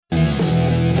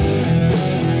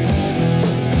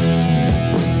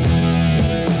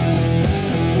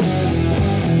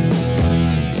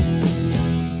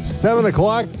7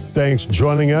 o'clock. Thanks for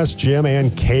joining us. Jim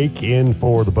and Cake in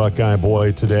for the Buckeye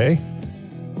Boy today.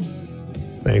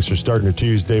 Thanks for starting your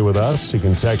Tuesday with us. You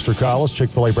can text or call us.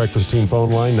 Chick-fil-A Breakfast Team phone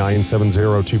line,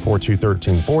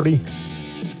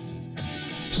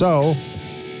 970-242-1340. So,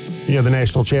 the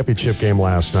national championship game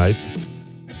last night.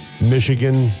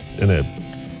 Michigan,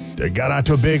 it got out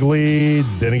to a big lead.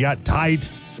 Then it got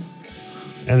tight.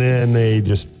 And then they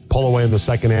just pull away in the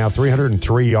second half.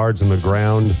 303 yards on the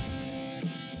ground.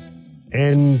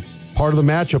 And part of the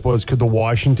matchup was, could the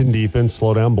Washington defense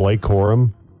slow down Blake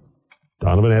Corum,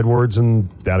 Donovan Edwards, and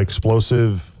that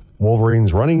explosive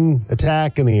Wolverines running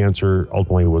attack? And the answer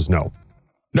ultimately was no.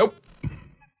 Nope.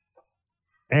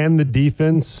 And the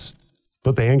defense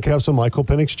put the handcuffs on Michael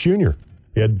Penix Jr.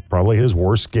 He had probably his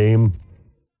worst game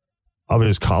of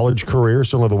his college career,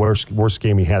 certainly the worst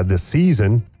game he had this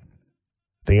season.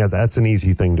 I think that's an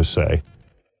easy thing to say,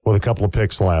 with a couple of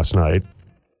picks last night.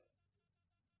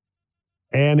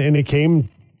 And it came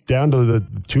down to the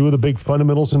two of the big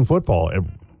fundamentals in football.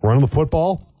 Running the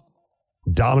football,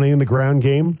 dominating the ground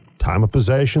game, time of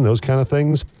possession, those kind of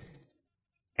things,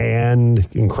 and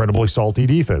incredibly salty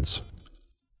defense.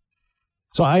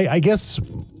 So I guess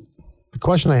the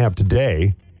question I have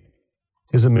today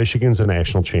is, Michigan's a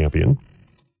national champion.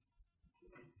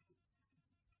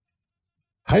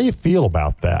 How do you feel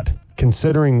about that,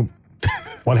 considering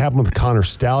what happened with the Connor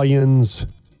Stallions?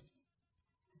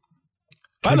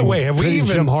 By the way, have we even...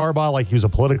 Jim Harbaugh like he was a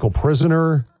political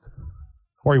prisoner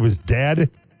or he was dead?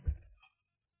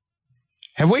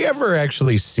 Have we ever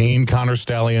actually seen Connor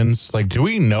Stallions? Like, do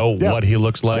we know what he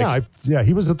looks like? Yeah,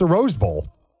 he was at the Rose Bowl.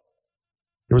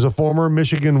 There was a former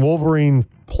Michigan Wolverine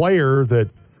player that,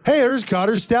 hey, there's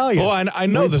Connor Stallion. Well, I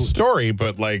know the story,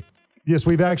 but like... Yes,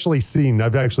 I've actually seen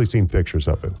pictures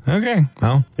of it. Okay,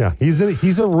 well. Yeah, he's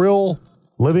a real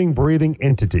living, breathing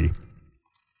entity.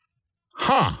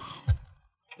 Huh.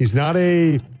 He's not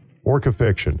a work of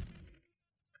fiction.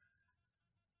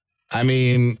 I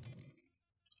mean,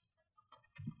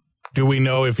 do we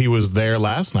know if he was there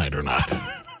last night or not?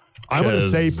 I'm going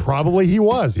to say probably he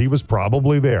was. He was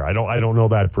probably there. I don't know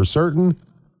that for certain.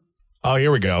 Oh,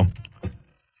 here we go.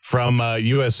 From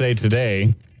USA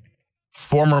Today,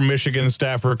 former Michigan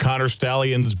staffer Connor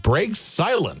Stallions breaks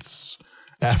silence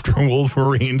after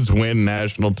Wolverines win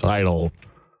national title.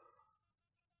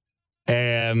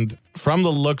 And from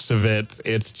the looks of it,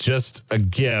 it's just a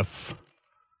gif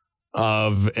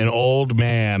of an old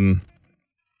man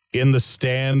in the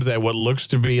stands at what looks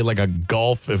to be like a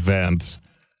golf event,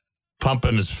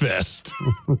 pumping his fist.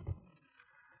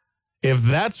 If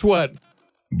that's what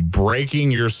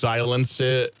breaking your silence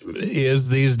is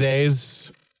these days,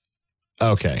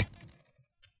 okay.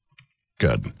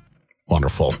 Good.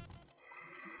 Wonderful.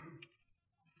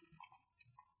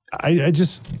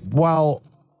 While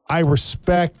I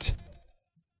respect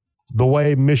the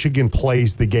way Michigan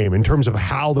plays the game in terms of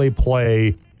how they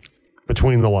play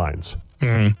between the lines.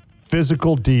 Mm-hmm.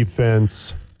 Physical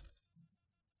defense.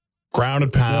 Ground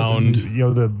and pound.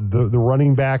 The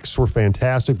running backs were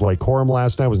fantastic. Blake Corum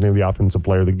last night was named the offensive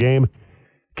player of the game.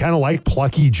 Kind of like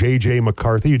plucky J.J.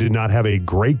 McCarthy, who did not have a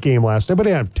great game last night, but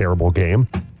he had a terrible game.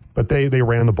 But they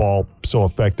ran the ball so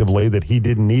effectively that he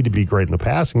didn't need to be great in the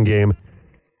passing game.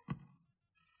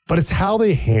 But it's how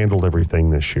they handled everything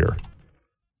this year.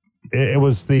 It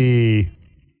was like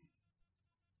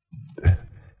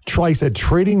I said,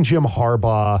 treating Jim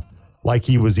Harbaugh like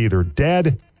he was either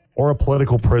dead or a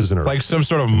political prisoner. Like some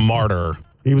sort of martyr.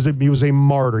 He was a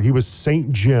martyr. He was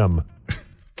St. Jim.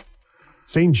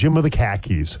 St. Jim of the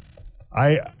khakis.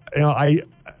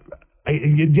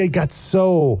 It got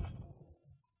so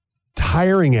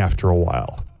tiring after a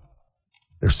while.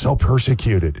 They're so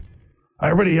persecuted.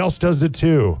 Everybody else does it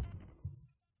too.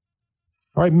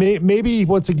 All right, maybe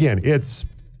once again,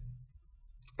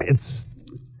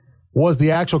 was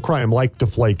the actual crime like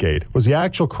Deflategate? Was the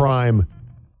actual crime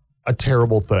a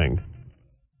terrible thing?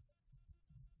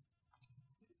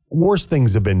 Worse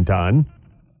things have been done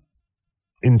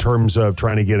in terms of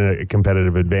trying to get a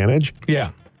competitive advantage.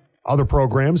 Yeah. Other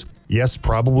programs, yes,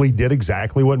 probably did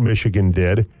exactly what Michigan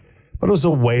did, but it was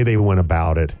the way they went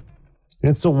about it.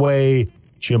 It's the way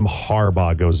Jim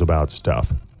Harbaugh goes about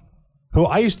stuff, who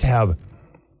I used to have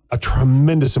a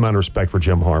tremendous amount of respect for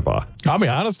Jim Harbaugh. I'll be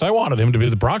honest, I wanted him to be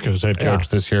the Broncos head coach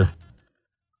this year,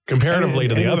 comparatively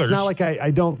to the others. It's not like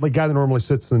I don't, the guy that normally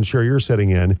sits in the chair you're sitting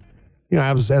in,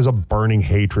 I was as a burning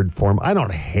hatred for him. I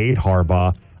don't hate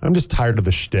Harbaugh. I'm just tired of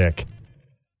the shtick.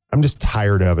 I'm just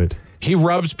tired of it. He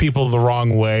rubs people the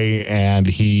wrong way, and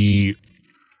you're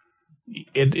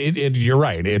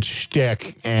right. It's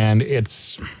shtick, and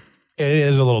it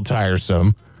is a little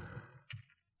tiresome.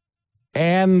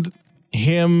 And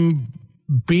him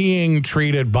being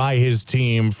treated by his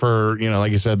team for,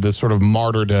 like you said, this sort of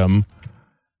martyrdom,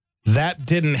 that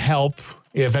didn't help.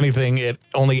 If anything, it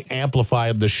only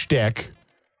amplified the shtick,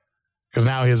 because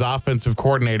now his offensive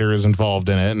coordinator is involved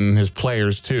in it and his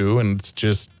players too. And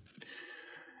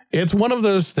it's one of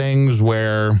those things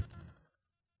where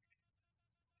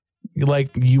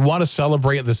you want to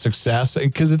celebrate the success,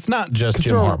 because it's not just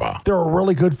Jim Harbaugh. They're a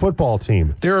really good football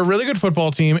team. They're a really good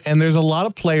football team, and there's a lot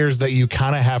of players that you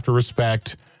kind of have to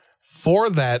respect for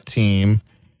that team.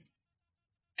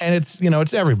 And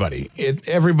it's everybody.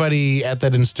 Everybody at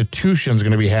that institution is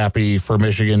going to be happy for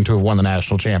Michigan to have won the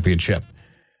national championship.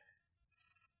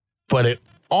 But it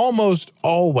almost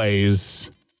always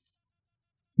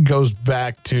goes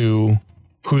back to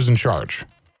who's in charge.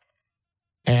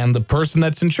 And the person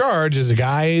that's in charge is a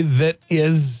guy that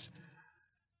is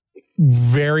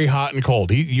very hot and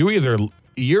cold. You either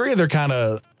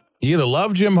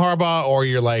love Jim Harbaugh, or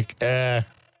you're like, I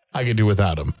could do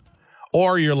without him.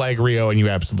 Or you're like Rio and you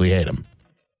absolutely hate him.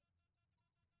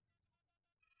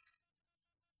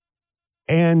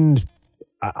 And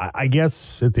I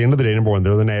guess at the end of the day, number one,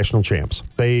 they're the national champs.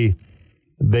 They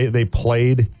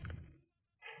played.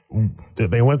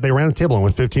 They ran the table and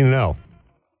went 15-0.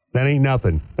 That ain't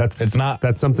nothing.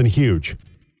 That's something huge.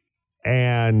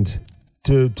 And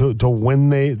to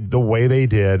win the way they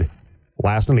did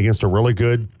last night against a really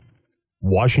good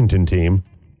Washington team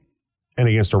and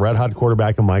against a red hot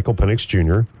quarterback in Michael Penix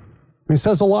Jr., it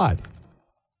says a lot.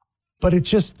 But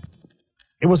it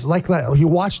was like that. You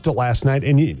watched it last night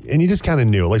and you just kind of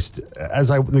knew. At least as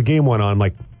the game went on,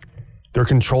 like they're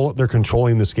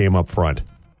controlling this game up front.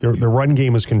 Their run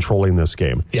game is controlling this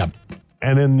game. Yeah.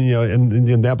 And then,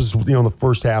 and that was, in the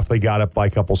first half, they got up by a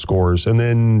couple scores. And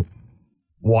then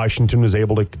Washington was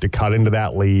able to cut into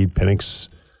that lead. Penix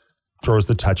throws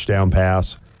the touchdown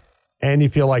pass. And you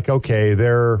feel like, okay,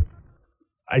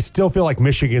 I still feel like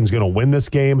Michigan's going to win this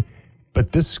game,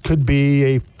 but this could be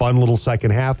a fun little second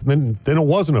half. Then it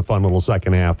wasn't a fun little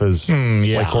second half, as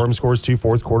Blake Corum scores 2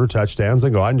 fourth-quarter touchdowns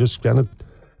and go, I'm just going to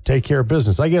take care of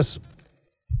business. I guess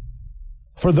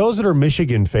for those that are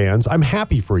Michigan fans, I'm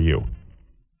happy for you.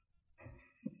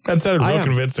 That sounded real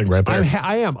convincing right there.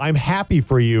 I am. I'm happy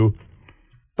for you.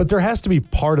 But there has to be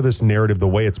part of this narrative, the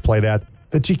way it's played out,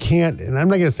 that you can't, and I'm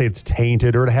not going to say it's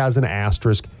tainted or it has an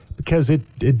asterisk, because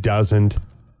it doesn't.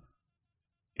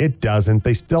 It doesn't.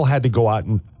 They still had to go out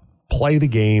and play the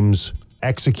games,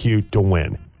 execute to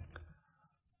win.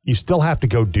 You still have to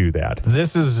go do that.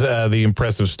 This is the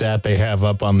impressive stat they have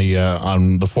up on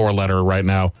the four-letter right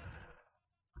now.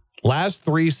 Last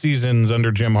 3 seasons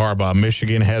under Jim Harbaugh,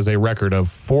 Michigan has a record of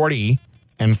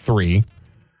 40-3,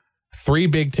 3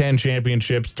 Big Ten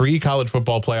championships, 3 college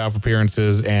football playoff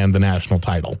appearances, and the national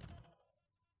title.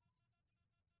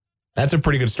 That's a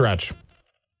pretty good stretch.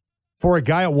 For a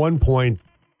guy at one point,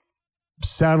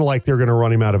 sounded like they're going to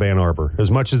run him out of Ann Arbor.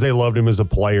 As much as they loved him as a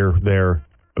player there,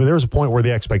 there was a point where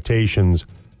the expectations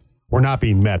were not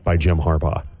being met by Jim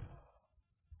Harbaugh.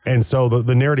 And so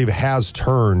the narrative has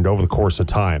turned over the course of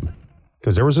time,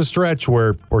 because there was a stretch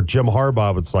where Jim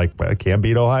Harbaugh was like, I can't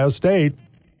beat Ohio State.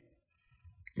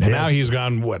 And now he's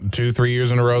gone, 2-3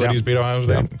 years in a row that he's beat Ohio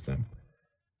State? Yep.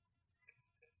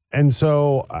 And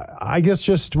so I guess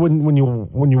just when you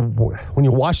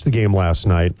watch the game last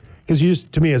night, because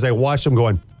to me, as I watched them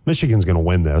going, Michigan's going to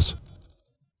win this.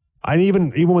 Even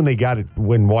when they got it,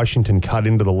 when Washington cut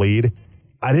into the lead,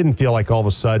 I didn't feel like all of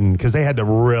a sudden, because they had to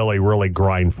really, really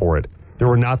grind for it. There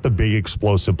were not the big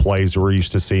explosive plays that we're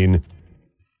used to seeing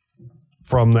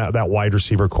from that wide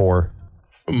receiver core,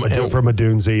 from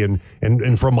Adunzi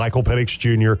and from Michael Penix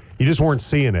Jr. You just weren't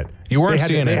seeing it. You weren't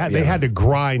seeing it. They had to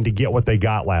grind to get what they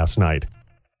got last night.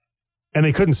 And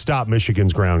they couldn't stop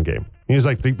Michigan's ground game. He was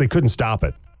like, they couldn't stop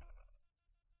it.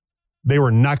 They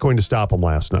were not going to stop them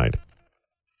last night.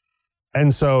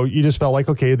 And so you just felt like,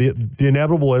 okay, the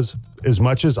inevitable is, as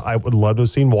much as I would love to have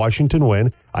seen Washington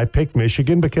win, I picked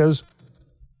Michigan because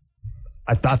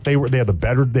I thought they had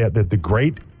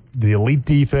the elite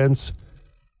defense,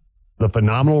 the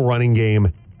phenomenal running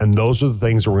game, and those are the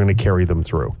things that were going to carry them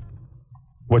through,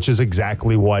 which is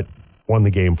exactly what won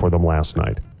the game for them last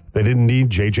night. They didn't need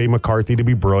J.J. McCarthy to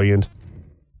be brilliant.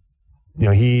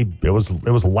 It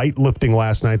was light lifting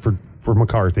last night for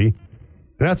McCarthy,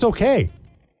 and that's okay.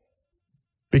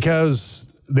 Because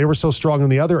they were so strong in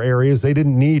the other areas, they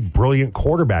didn't need brilliant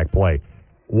quarterback play.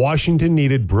 Washington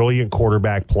needed brilliant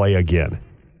quarterback play again.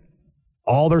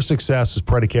 All their success is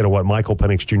predicated on what Michael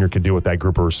Penix Jr. could do with that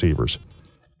group of receivers.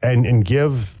 And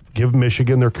give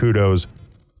Michigan their kudos.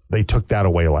 They took that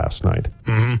away last night.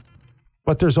 Mm-hmm.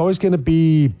 But there's always going to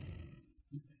be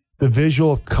the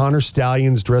visual of Connor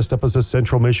Stallions dressed up as a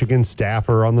Central Michigan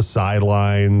staffer on the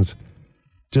sidelines,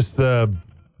 just the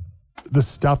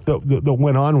stuff that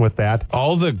went on with that.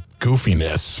 All the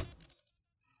goofiness.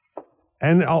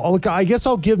 And I guess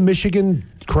I'll give Michigan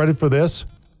credit for this.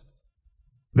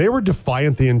 They were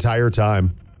defiant the entire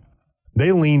time.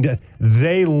 They leaned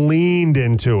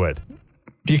into it.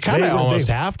 You kind of almost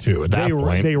have to at that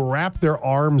point. They wrapped their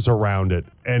arms around it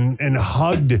and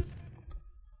hugged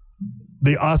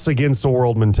the us against the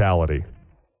world mentality.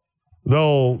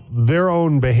 Though their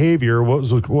own behavior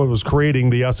was creating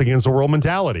the us against the world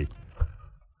mentality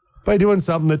by doing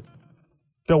something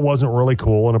that wasn't really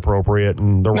cool and appropriate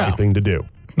and the right thing to do.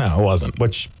 No, it wasn't.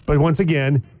 But once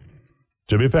again,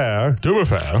 to be fair,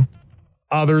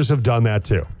 others have done that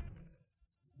too.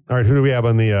 All right, who do we have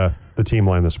on the team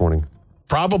line this morning?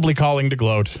 Probably calling to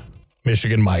gloat,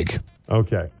 Michigan Mike.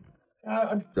 Okay.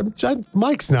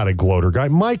 Mike's not a gloater guy.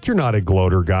 Mike, you're not a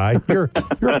gloater guy. You're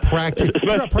a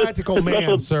practical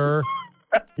man, sir.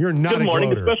 You're not Good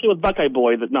morning, a gloater. especially with Buckeye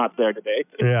Boy that's not there today.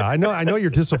 Yeah, I know you're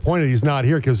disappointed he's not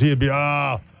here because he'd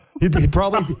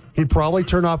probably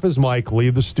turn off his mic,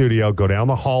 leave the studio, go down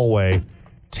the hallway,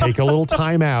 take a little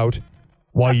time out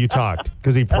while you talked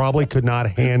because he probably could not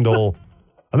handle.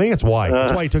 I think that's why.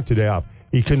 That's why he took today off.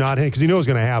 He could not, because he knew it was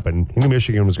going to happen. He knew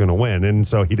Michigan was going to win, and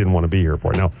so he didn't want to be here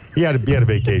for it. Now, he had a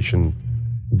vacation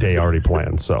day already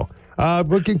planned. So,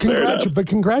 but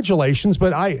congratulations.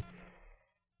 But I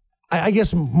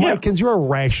guess, Mike, because you're a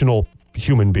rational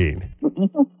human being.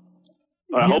 You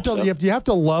have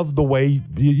to love the way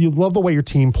you love the way your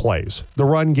team plays, the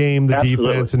run game, the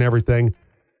defense, and everything.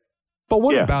 But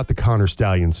what about the Connor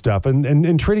Stallion stuff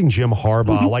and treating Jim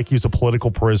Harbaugh like he's a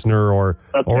political prisoner or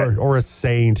a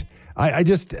saint? I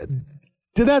just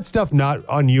did that stuff not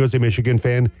on you as a Michigan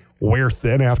fan wear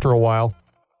thin after a while?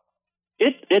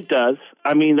 It does.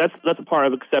 I mean, that's a part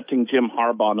of accepting Jim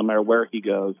Harbaugh. No matter where he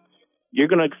goes, you're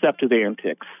going to accept his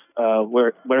antics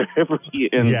wherever he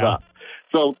ends up.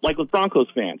 So, like with Broncos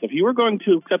fans, if you were going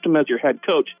to accept him as your head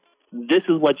coach, this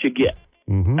is what you get.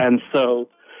 Mm-hmm. And so,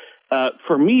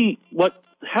 for me, what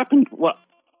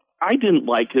I didn't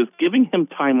like is giving him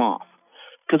time off.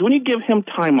 Because when you give him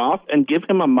time off and give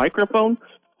him a microphone,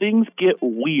 things get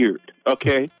weird,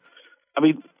 okay? I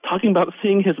mean, talking about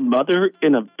seeing his mother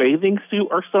in a bathing suit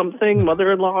or something,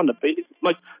 mother-in-law in a bathing suit,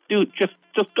 like, dude, just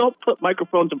don't put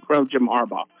microphones in front of Jim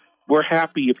Harbaugh. We're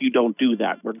happy if you don't do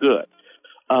that. We're good.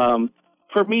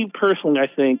 For me personally, I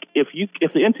think if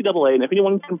the NCAA and if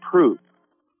anyone can prove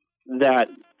that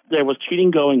there was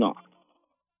cheating going on,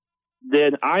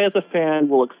 then I, as a fan,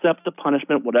 will accept the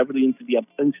punishment, whatever the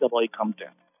NCAA comes in.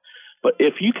 But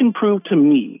if you can prove to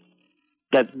me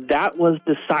that was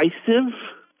decisive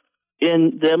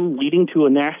in them leading to a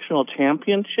national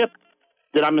championship,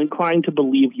 then I'm inclined to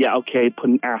believe, put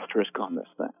an asterisk on this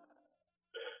thing.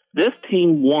 This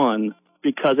team won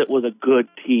because it was a good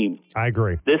team. I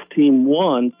agree. This team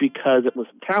won because it was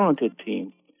a talented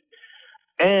team.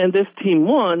 And this team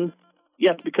won,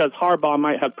 yes, because Harbaugh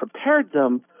might have prepared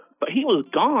them, but he was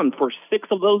gone for 6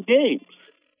 of those games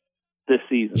this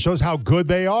season. It shows how good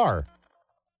they are.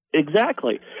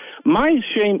 Exactly. My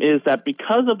shame is that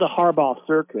because of the Harbaugh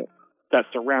circuit that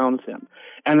surrounds him,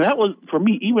 and that was, for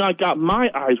me, even I got my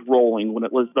eyes rolling when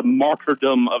it was the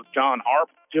martyrdom of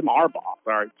Jim Harbaugh.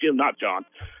 Sorry, Jim, not John.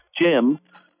 Jim.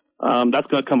 That's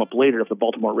going to come up later if the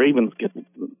Baltimore Ravens get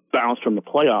bounced from the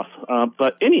playoffs.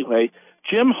 But anyway,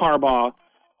 Jim Harbaugh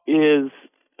is...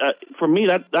 for me,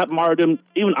 that martyrdom,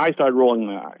 even I started rolling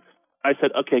my eyes. I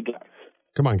said, okay, guys.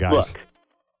 Come on, guys. Look,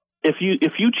 if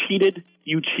you cheated,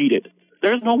 you cheated.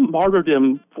 There's no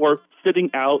martyrdom for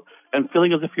sitting out and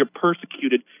feeling as if you're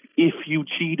persecuted if you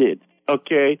cheated,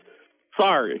 okay?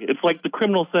 Sorry. It's like the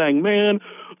criminal saying, man,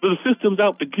 the system's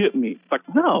out to get me. It's like,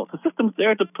 no, the system's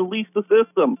there to police the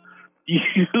system.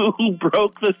 You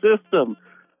broke the system.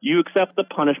 You accept the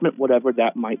punishment, whatever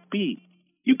that might be.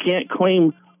 You can't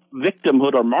claim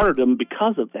victimhood or martyrdom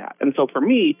because of that. And so for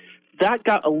me, that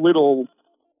got a little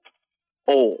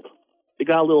old. It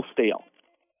got a little stale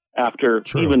after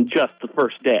even just the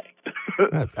first day.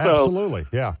 Absolutely,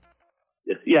 yeah.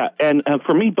 Yeah, and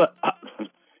for me, but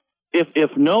if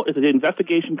the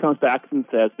investigation comes back and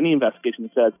says, any investigation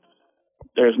says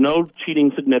there's no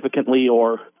cheating significantly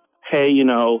or, hey,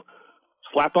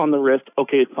 slap on the wrist,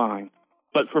 okay, fine.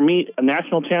 But for me, a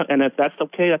national champ, and if that's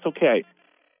okay, that's okay.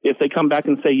 If they come back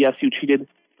and say, yes, you cheated,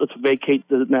 let's vacate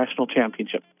the national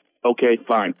championship. Okay,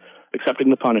 fine. Accepting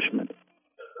the punishment.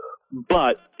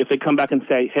 But if they come back and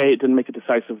say, hey, it didn't make a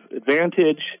decisive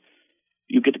advantage,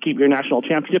 you get to keep your national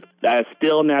championship, that is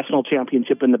still a national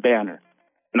championship in the banner.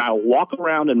 And I'll walk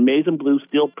around in maize and blue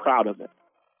still proud of it.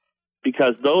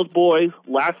 because those boys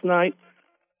last night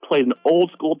played an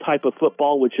old school type of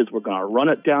football, which is we're going to run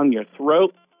it down your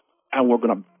throat and we're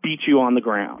going to beat you on the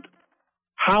ground.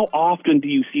 How often do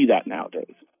you see that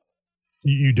nowadays?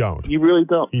 You don't. You really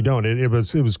don't. You don't. It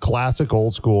was classic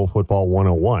old school football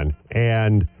 101.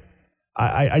 And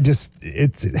I'm going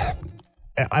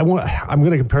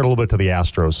to compare it a little bit to the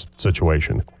Astros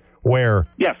situation where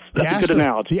yes, that's a good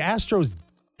analogy. The Astros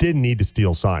didn't need to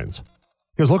steal signs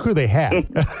because look who they had.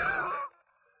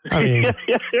 I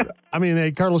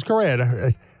mean, Carlos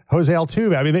Correa, Jose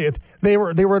Altuve. I mean, they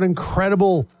were an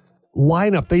incredible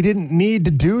lineup. They didn't need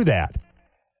to do that.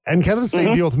 And kind of the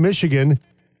same deal with Michigan.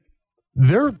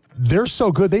 They're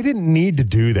so good. They didn't need to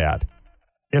do that.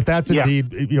 If that's indeed,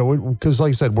 because like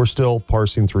I said, we're still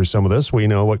parsing through some of this. We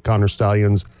know what Connor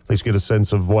Stalions, at least get a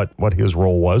sense of what his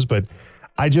role was. But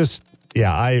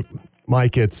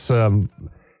Mike, it's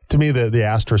to me the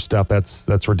Astra stuff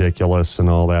that's ridiculous and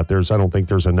all that. I don't think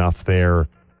there's enough there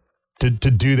to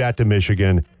do that to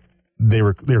Michigan.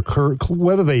 They're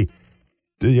whether they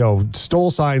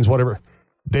stole signs, whatever.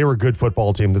 They were a good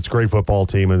football team. That's a great football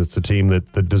team, and it's a team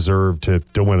that deserved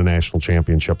to win a national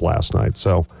championship last night.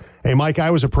 So, hey, Mike, I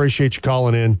always appreciate you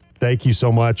calling in. Thank you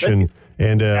so much, and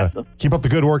keep up the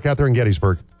good work out there in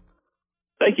Gettysburg.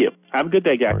 Thank you. Have a good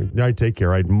day, guys. All right, take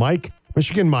care. All right,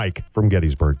 Michigan Mike from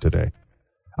Gettysburg today.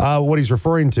 What he's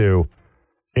referring to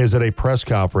is at a press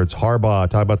conference, Harbaugh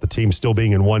talking about the team still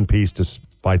being in one piece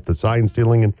despite the sign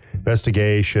stealing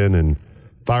investigation and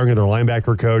firing of their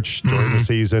linebacker coach during the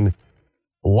season.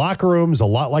 Locker rooms, a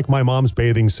lot like my mom's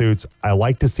bathing suits. I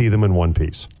like to see them in one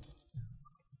piece.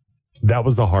 That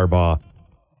was the Harbaugh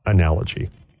analogy.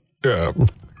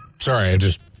 Sorry, I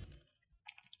just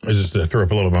threw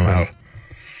up a little bit of my mouth.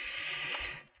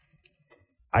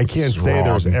 I can't say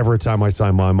there was ever a time I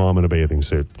saw my mom in a bathing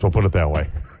suit. So I'll put it that way.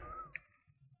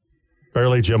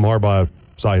 Apparently, Jim Harbaugh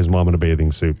saw his mom in a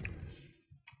bathing suit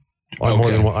on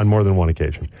more than one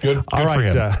occasion. Good for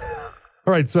him.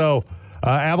 All right, so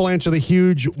Avalanche with a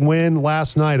huge win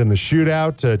last night in the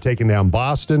shootout, taking down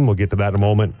Boston. We'll get to that in a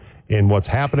moment in what's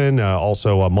happening.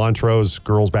 Also, Montrose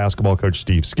girls basketball coach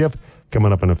Steve Skiff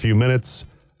coming up in a few minutes.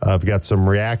 We've got some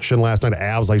reaction last night.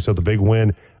 Avs, like I said, the big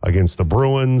win against the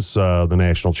Bruins, the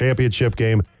national championship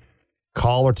game.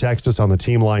 Call or text us on the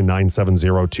team line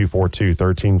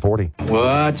 970-242-1340.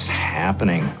 What's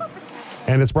happening?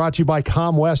 And it's brought to you by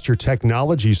ComWest, your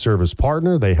technology service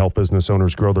partner. They help business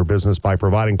owners grow their business by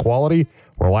providing quality,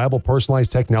 reliable,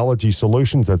 personalized technology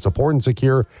solutions that support and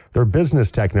secure their business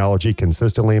technology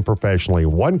consistently and professionally.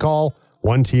 One call,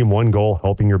 one team, one goal,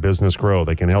 helping your business grow.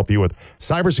 They can help you with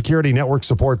cybersecurity, network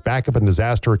support, backup, and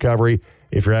disaster recovery.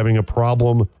 If you're having a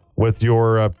problem with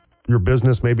your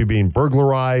business maybe being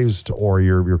burglarized, or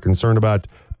you're concerned about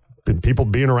people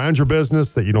being around your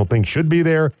business that you don't think should be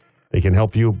there, they can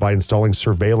help you by installing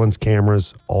surveillance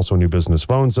cameras, also a new business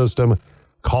phone system.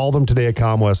 Call them today at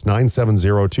ComWest,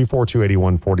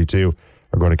 970-242-8142,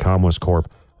 or go to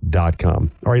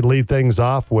comwestcorp.com. All right, lead things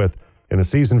off with, in a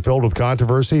season filled with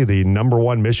controversy, the number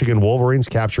one Michigan Wolverines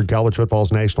captured college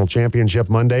football's national championship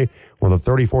Monday with a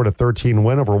 34-13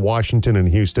 win over Washington and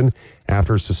Houston.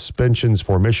 After suspensions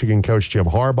for Michigan coach Jim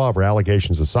Harbaugh for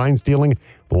allegations of sign stealing,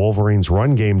 the Wolverines'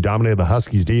 run game dominated the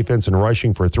Huskies' defense in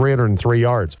rushing for 303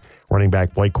 yards. Running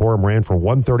back Blake Corum ran for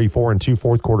 134 and 2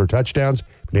 fourth-quarter touchdowns.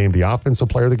 Named the offensive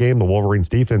player of the game, the Wolverines'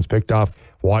 defense picked off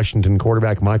Washington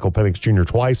quarterback Michael Penix Jr.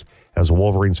 twice as the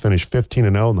Wolverines finished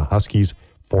 15-0 and the Huskies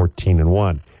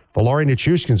 14-1. Valari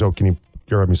Nichushkin, can you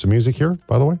grab me some music here,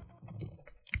 by the way?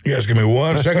 Yes, give me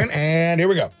 1 second, and here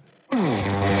we go.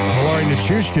 Valari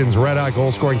Nichushkin's red-hot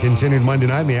goal scoring continued Monday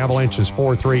night in the Avalanche's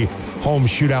 4-3 home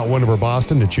shootout win over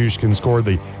Boston. Nichushkin scored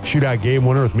the shootout game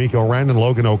winner with Mikko Rantanen,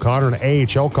 Logan O'Connor,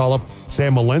 and AHL call-up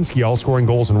Sam Malinsky, all scoring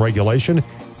goals in regulation.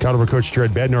 Cutter coach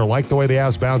Jared Bednar liked the way the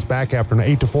Avs bounced back after an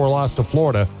 8-4 loss to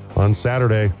Florida on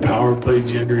Saturday. Power play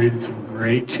generated some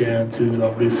great chances.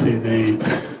 Obviously,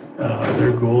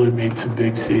 their goalie made some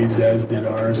big saves, as did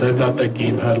ours. I thought that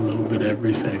game had a little bit of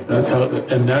everything. That's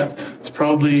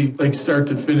probably, like, start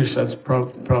to finish, that's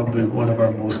probably one of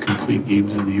our most complete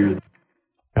games of the year.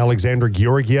 Alexander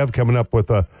Georgiev coming up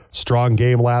with a strong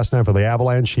game last night for the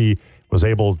Avalanche. He was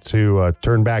able to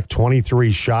turn back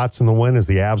 23 shots in the win as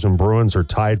the Avs and Bruins are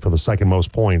tied for the second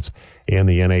most points in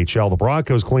the NHL. The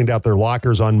Broncos cleaned out their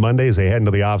lockers on Monday as they head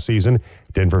into the offseason.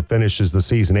 Denver finishes the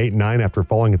season 8-9 after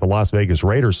falling at the Las Vegas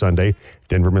Raiders Sunday.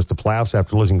 Denver missed the playoffs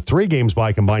after losing 3 games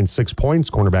by a combined 6 points.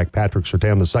 Cornerback Patrick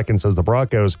Surtain II says the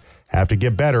Broncos have to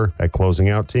get better at closing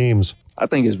out teams. I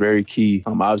think it's very key,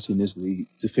 obviously in this league,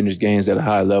 to finish games at a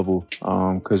high level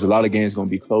because a lot of games are going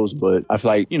to be close. But I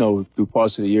feel like, through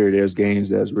parts of the year, there's games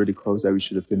that's really close that we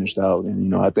should have finished out.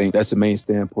 And, I think that's the main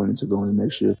standpoint into going into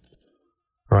next year.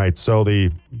 All right, so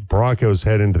the Broncos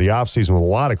head into the offseason with a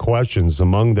lot of questions.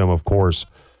 Among them, of course,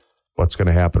 what's going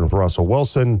to happen with Russell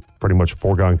Wilson? Pretty much a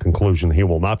foregone conclusion. He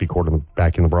will not be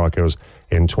quarterbacking the Broncos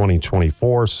in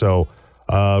 2024. So,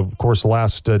 of course, the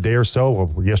last day or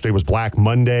so, yesterday was Black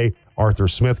Monday. Arthur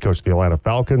Smith, coach of the Atlanta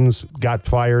Falcons, got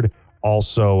fired.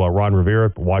 Also, Ron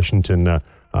Rivera, Washington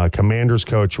Commanders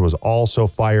coach, was also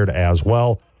fired as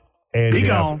well. And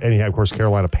you have, of course,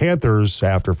 Carolina Panthers,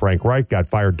 after Frank Reich got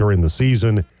fired during the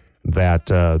season, that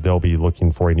they'll be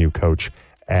looking for a new coach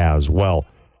as well.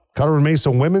 Colorado Mesa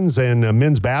women's and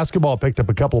men's basketball picked up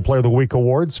a couple of Player of the Week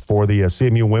awards for the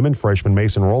CMU women. Freshman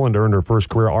Mason Rowland earned her first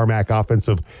career RMAC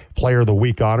Offensive Player of the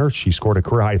Week honor. She scored a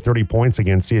career-high 30 points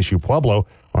against CSU Pueblo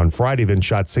on Friday, then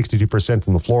shot 62%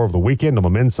 from the floor of the weekend. On the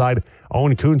men's side,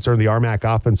 Owen Kuntz earned the RMAC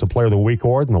Offensive Player of the Week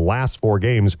award in the last 4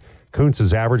 games. Kuntz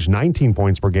has averaged 19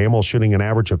 points per game while shooting an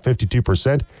average of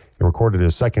 52%. He recorded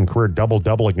his second career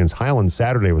double-double against Highland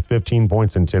Saturday with 15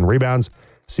 points and 10 rebounds.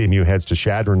 CMU heads to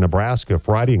Chadron, Nebraska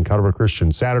Friday and Colorado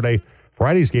Christian Saturday.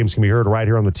 Friday's games can be heard right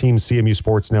here on the Team CMU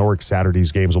Sports Network.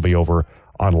 Saturday's games will be over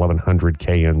on 1100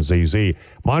 KNZZ.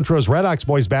 Montrose Redhawks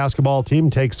boys basketball team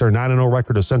takes their 9-0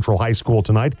 record to Central High School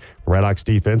tonight. The Redhawks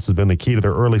defense has been the key to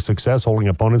their early success, holding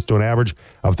opponents to an average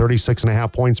of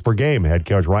 36.5 points per game. Head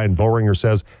coach Ryan Boehringer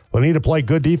says they'll need to play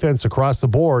good defense across the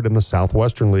board in the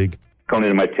Southwestern League. Going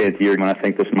into my 10th year, and I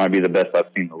think this might be the best I've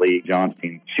seen in the league. John's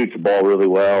team shoots the ball really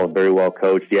well, very well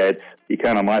coached. Yeah,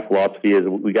 my philosophy is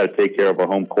we got to take care of our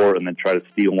home court and then try to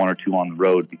steal 1 or 2 on the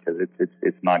road because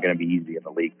it's not going to be easy in the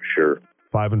league for sure.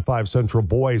 5-5 Central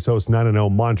boys host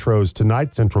 9-0 Montrose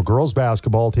tonight. Central girls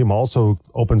basketball team also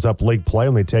opens up league play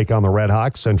when they take on the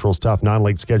Redhawks. Central's tough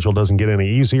non-league schedule doesn't get any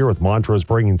easier, with Montrose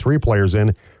bringing 3 players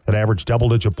in that average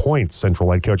double-digit points. Central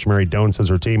head coach Mary Doan says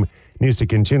her team needs to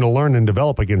continue to learn and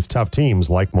develop against tough teams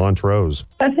like Montrose.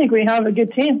 I think we have a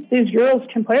good team. These girls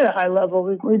can play at a high level.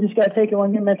 We just got to take it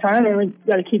one game at a time, and we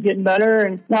got to keep getting better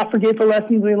and not forget the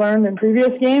lessons we learned in previous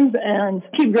games and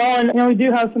keep going. We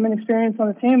do have some inexperience on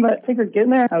the team, but I think we're getting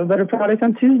there. Have a better product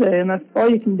on Tuesday, and that's all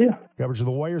you can do. Coverage of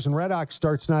the Warriors and Redhawks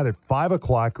starts tonight at 5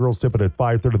 o'clock. Girls tip it at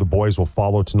 5:30. The boys will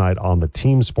follow tonight on the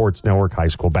Team Sports Network. High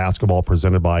school basketball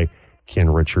presented by Ken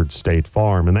Richards State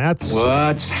Farm. And that's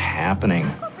what's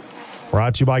happening.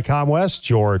 Brought to you by ComWest,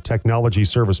 your technology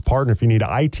service partner. If you need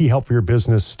IT help for your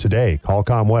business today, call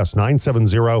ComWest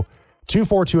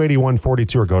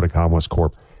 970-242-8142 or go to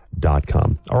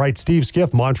comwestcorp.com. All right, Steve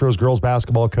Skiff, Montrose girls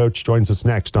basketball coach, joins us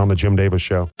next on The Jim Davis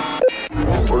Show.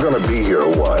 We're going to be here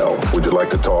a while. Would you like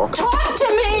to talk? Talk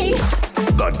to me!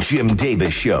 The Jim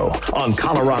Davis Show on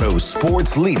Colorado's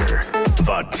sports leader,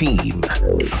 The Team.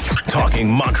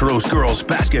 Talking Montrose girls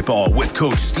basketball with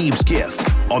Coach Steve Skiff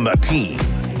on The Team.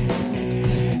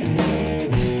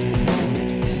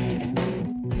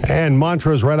 And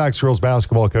Montrose Redhawks girls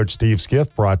basketball coach Steve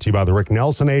Skiff, brought to you by the Rick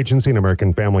Nelson Agency and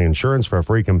American Family Insurance. For a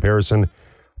free comparison,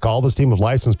 call this team of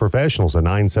licensed professionals at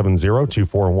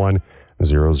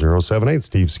 970-241-0078.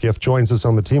 Steve Skiff joins us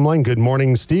on the team line. Good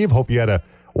morning, Steve. Hope you had a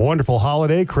wonderful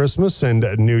holiday, Christmas, and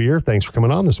New Year. Thanks for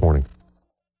coming on this morning.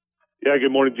 Yeah,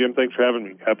 good morning, Jim. Thanks for having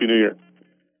me. Happy New Year.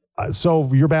 So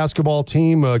your basketball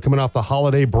team coming off the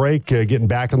holiday break, getting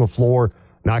back on the floor,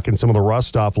 knocking some of the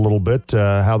rust off a little bit,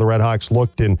 how the Redhawks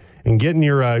looked, and getting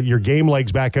your game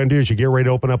legs back under as you get ready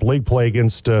to open up league play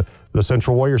against the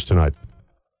Central Warriors tonight.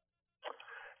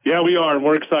 Yeah, we are, and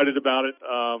we're excited about it.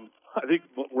 I think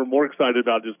we're more excited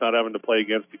about just not having to play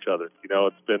against each other.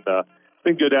 It's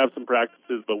been good to have some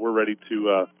practices, but we're ready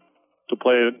to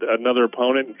play another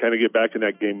opponent and kind of get back in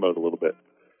that game mode a little bit.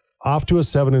 Off to a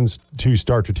 7-2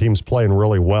 start, your team's playing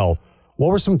really well. What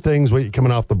were some things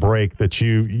coming off the break that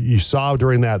you saw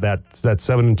during that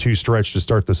 7-2 stretch to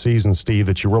start the season, Steve,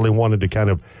 that you really wanted to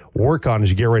kind of work on as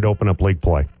you get ready to open up league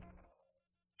play?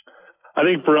 I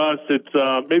think for us, it's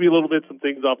maybe a little bit some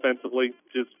things offensively,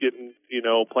 just getting,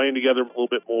 playing together a little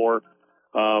bit more,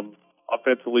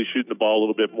 offensively shooting the ball a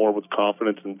little bit more with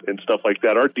confidence and stuff like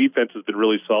that. Our defense has been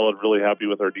really solid, really happy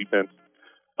with our defense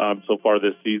so far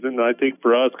this season. And I think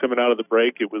for us coming out of the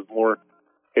break, it was more,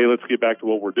 hey, let's get back to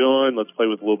what we're doing. Let's play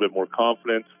with a little bit more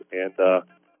confidence. And,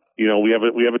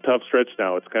 we have a tough stretch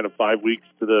now. It's kind of 5 weeks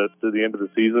to the end of the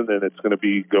season, and it's going to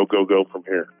be go, go, go from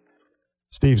here.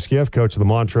 Steve Skiff, coach of the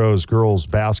Montrose girls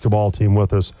basketball team,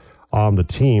 with us on the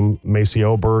team. Macy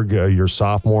Oberg, your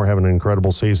sophomore, having an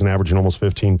incredible season, averaging almost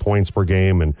 15 points per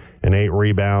game and 8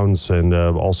 rebounds. And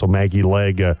also Maggie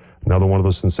Legg, another one of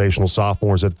those sensational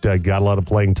sophomores that got a lot of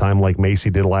playing time like Macy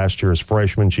did last year as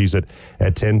freshman. She's at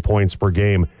 10 points per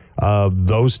game.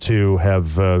 Those two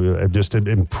have just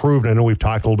improved. I know we've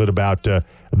talked a little bit about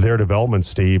their development,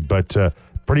 Steve, but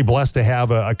pretty blessed to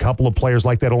have a couple of players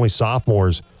like that, only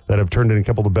sophomores, that have turned into a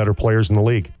couple of the better players in the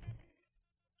league.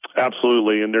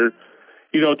 Absolutely, and they're,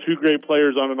 two great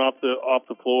players on and off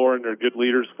the floor, and they're good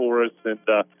leaders for us, and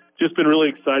just been really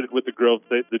excited with the growth,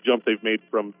 the jump they've made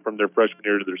from their freshman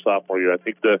year to their sophomore year. I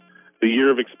think the year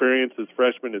of experience as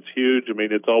freshmen is huge. I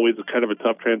mean, it's always a kind of a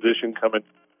tough transition coming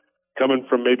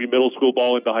from maybe middle school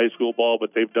ball into high school ball,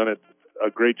 but they've done a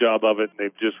great job of it, and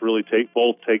they've just really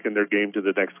both taken their game to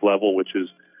the next level, which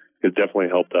has definitely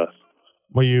helped us.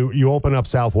 Well, you open up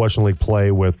Southwestern League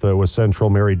play with Central.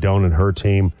 Mary Doan and her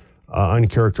team,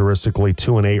 uncharacteristically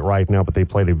 2-8 right now, but they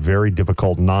played a very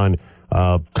difficult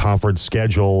non-conference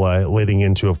schedule leading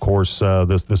into, of course,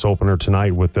 this opener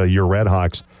tonight with your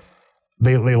Redhawks.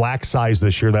 They lack size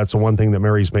this year. That's the one thing that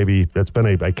Mary's that's been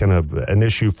a kind of an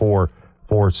issue for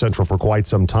Central for quite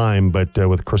some time. But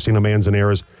with Christina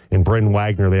Manzanares and Brendan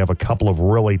Wagner, they have a couple of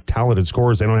really talented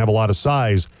scorers. They don't have a lot of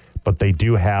size, but they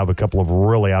do have a couple of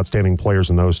really outstanding players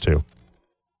in those two.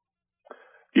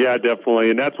 Yeah, definitely.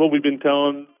 And that's what I've been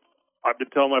telling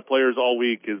my players all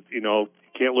week is, you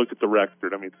can't look at the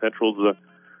record. I mean, Central's a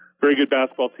very good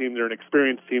basketball team. They're an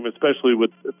experienced team, especially with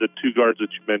the two guards that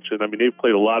you mentioned. I mean, they've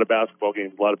played a lot of basketball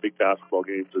games, a lot of big basketball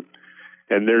games,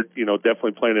 and they're,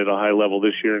 definitely playing at a high level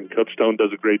this year. And Coach Stone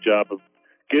does a great job of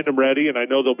getting them ready, and I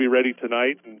know they'll be ready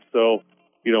tonight. And so,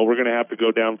 we're going to have to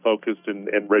go down focused and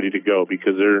ready to go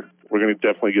because we're going to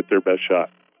definitely get their best shot.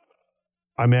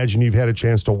 I imagine you've had a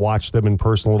chance to watch them in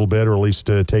person a little bit, or at least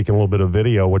take a little bit of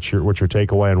video. What's your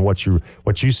takeaway and what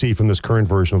you see from this current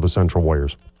version of the Central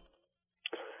Warriors?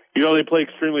 They play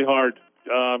extremely hard.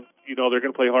 They're going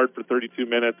to play hard for 32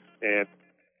 minutes, and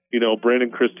Brandon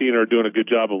and Christine are doing a good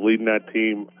job of leading that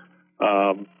team.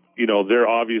 They're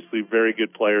obviously very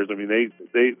good players. I mean,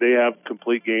 they have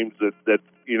complete games that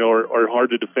are hard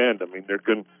to defend. I mean, they're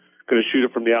going to shoot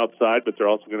it from the outside, but they're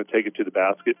also going to take it to the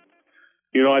basket.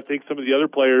 I think some of the other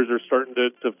players are starting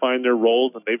to find their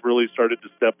roles, and they've really started to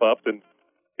step up and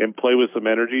play with some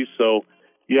energy. So,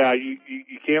 yeah, you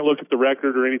can't look at the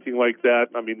record or anything like that.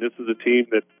 I mean, this is a team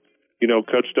that,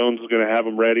 Coach Stone's is going to have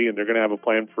them ready, and they're going to have a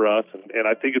plan for us. And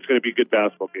I think it's going to be a good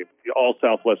basketball game. All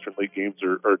Southwestern League games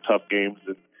are tough games,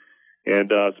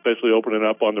 and especially opening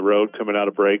up on the road, coming out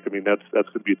of break. I mean, that's going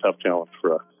to be a tough challenge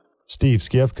for us. Steve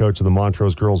Skiff, coach of the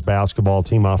Montrose girls basketball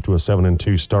team, off to a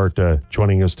 7-2 start,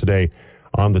 joining us today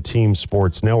on the Team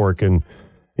Sports Network. And,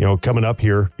 coming up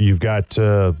here, you've got,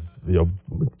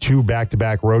 two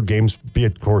back-to-back road games, be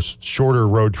it, of course, shorter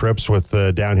road trips with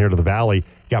down here to the Valley.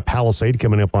 You got Palisade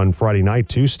coming up on Friday night,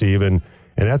 too, Steve. And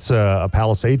that's a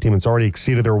Palisade team that's already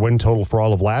exceeded their win total for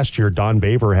all of last year. Don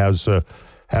Baver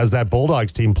has that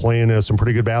Bulldogs team playing some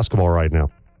pretty good basketball right now.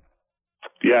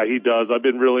 Yeah, he does. I've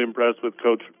been really impressed with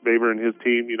Coach Baver and his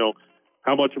team.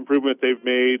 How much improvement they've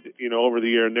made, over the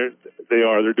year, and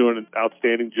they're doing an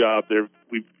outstanding job.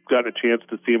 We've gotten a chance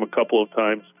to see them a couple of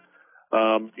times,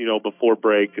 before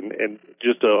break, and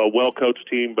just a well-coached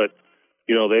team. But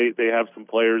they have some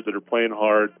players that are playing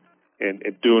hard and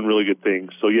doing really good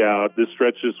things. So yeah, this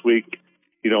stretch this week,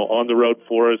 on the road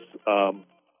for us.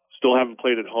 Still haven't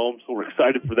played at home, so we're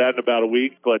excited for that in about a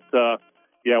week. But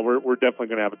yeah, we're definitely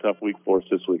going to have a tough week for us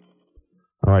this week.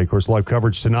 All right, of course, live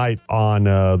coverage tonight on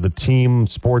the Team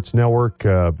Sports Network.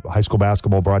 High school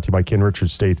basketball brought to you by Ken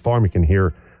Richards State Farm. You can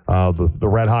hear the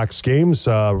Redhawks games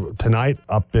tonight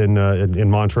up in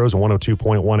Montrose on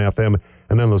 102.1 FM.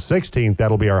 And then the 16th,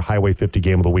 that'll be our Highway 50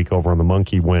 game of the week over on the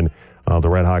Monkey when the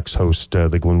Redhawks host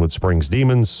the Glenwood Springs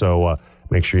Demons. So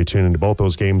make sure you tune into both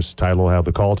those games. Tyler will have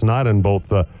the call tonight on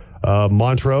both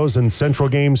Montrose and Central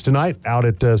games tonight out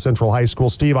at Central High School.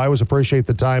 Steve, I always appreciate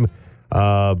the time.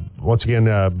 Once again,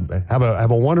 have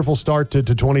a wonderful start to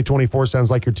 2024.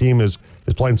 Sounds like your team is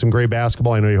playing some great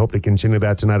basketball. I know you hope to continue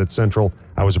that tonight at Central.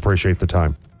 I always appreciate the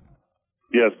time.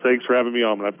 Yes, thanks for having me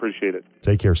on, and I appreciate it.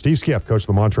 Take care. Steve Skiff, coach of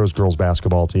the Montrose girls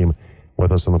basketball team, with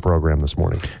us on the program this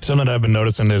morning. Something I've been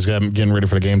noticing is getting ready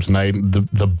for the game tonight,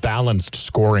 the balanced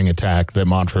scoring attack that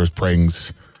Montrose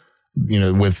brings,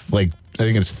 with I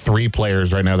think it's 3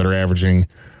 players right now that are averaging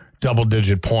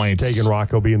double-digit points. Tegan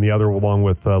Rocco being the other, along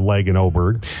with Legg and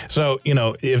Oberg. So,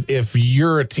 if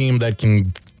you're a team that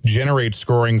can generate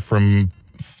scoring from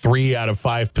 3 out of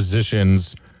 5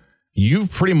 positions,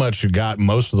 you've pretty much got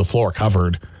most of the floor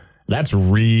covered. That's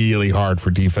really hard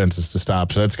for defenses to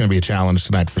stop. So that's going to be a challenge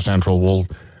tonight for Central.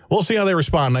 We'll see how they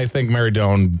respond. I think Mary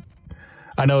Doan,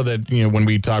 I know that, when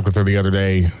we talked with her the other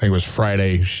day, I think it was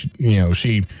Friday,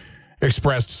 she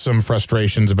expressed some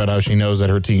frustrations about how she knows that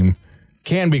her team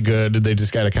can be good. They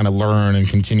just got to kind of learn and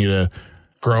continue to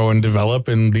grow and develop.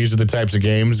 And these are the types of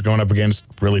games going up against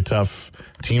really tough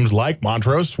teams like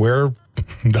Montrose, where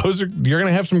you're going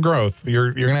to have some growth.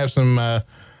 You're going to have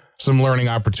some learning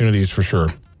opportunities for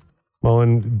sure. Well,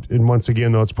 and once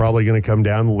again, though, it's probably going to come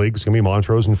down. The league's going to be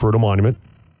Montrose and Fruita Monument,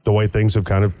 the way things have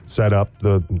kind of set up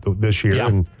this year. Yeah.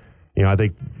 And, I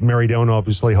think Mary Doan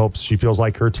obviously hopes, she feels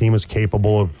like her team is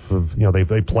capable of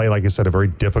they play, like I said, a very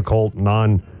difficult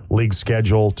non-league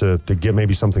schedule to get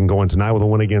maybe something going tonight with a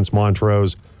win against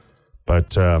Montrose.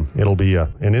 But it'll be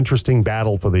an interesting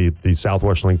battle for the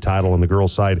Southwestern League title on the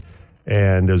girls' side.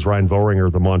 And as Ryan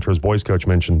Vohringer, the Montrose boys coach,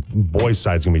 mentioned, boys'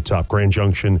 side's going to be tough. Grand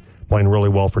Junction playing really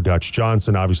well for Dutch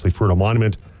Johnson. Obviously, Fruita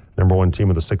Monument, number one team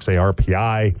of the 6A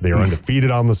RPI. They are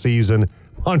undefeated on the season.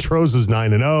 Montrose is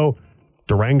 9-0.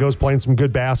 Durango's playing some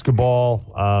good basketball.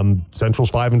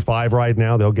 Central's 5-5 right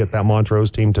now. They'll get that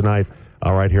Montrose team tonight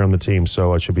right here on the team.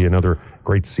 So it should be another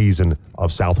great season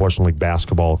of Southwestern League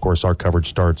basketball. Of course, our coverage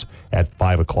starts at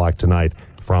 5 o'clock tonight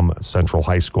from Central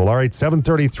High School. All right,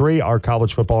 7:33, our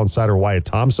college football insider Wyatt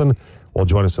Thompson will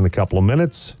join us in a couple of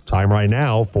minutes. Time right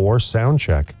now for Sound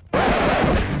Check.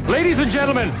 Ladies and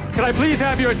gentlemen, can I please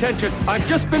have your attention? I've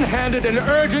just been handed an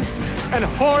urgent and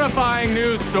horrifying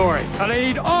news story, and I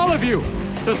need all of you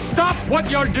to stop what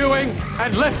you're doing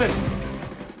and listen.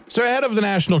 So ahead of the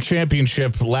national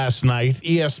championship last night,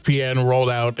 ESPN rolled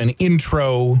out an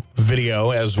intro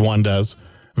video, as one does,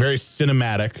 very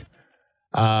cinematic,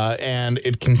 and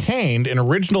it contained an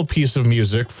original piece of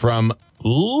music from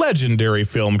legendary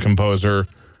film composer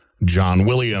John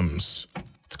Williams.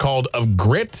 It's called Of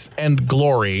Grit and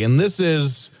Glory, and this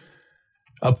is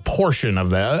a portion of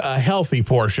that, a healthy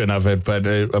portion of it, but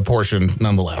a portion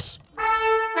nonetheless.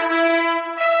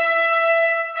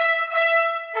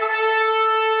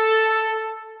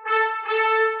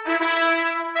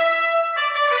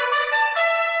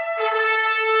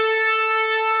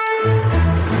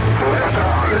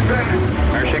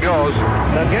 There she goes.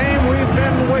 The game we've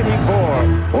been waiting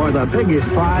for the biggest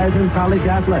prize in college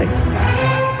athletics.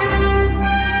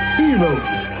 Heroes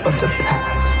of the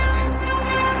past.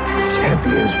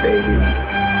 Champions, baby.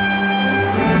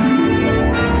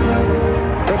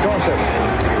 To Dorsett.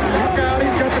 Look out,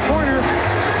 he's got the corner.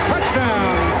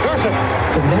 Touchdown, Dorsett.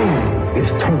 The name is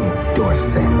Tony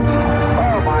Dorsett.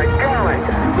 Oh, my golly.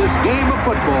 This game of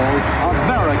football,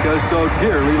 America so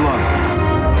dearly loves.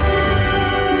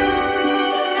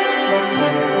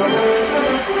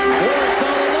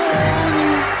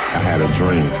 I had a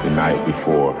dream the night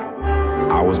before.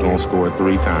 I was going to score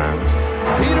 3 times.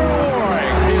 Peter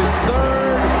Warrick, his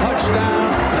 3rd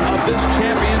touchdown of this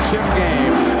championship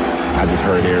game. I just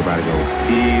heard everybody go,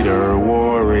 Peter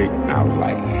Warrick. And I was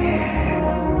like,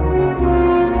 yeah.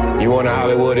 You want a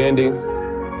Hollywood ending?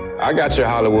 I got your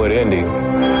Hollywood ending.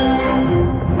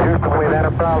 Houston, we've had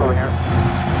a problem here.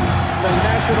 The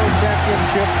national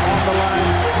championship on the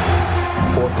line.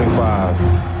 4th and 5.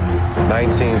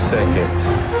 19 seconds.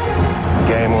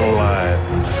 Game on the line.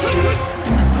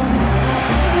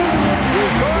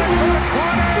 He's going for the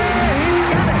corner. He's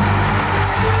got it.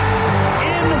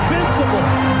 Invincible.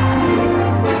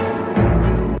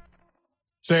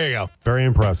 There you go. Very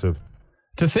impressive.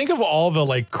 To think of all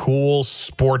the cool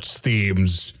sports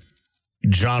themes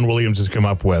John Williams has come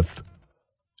up with.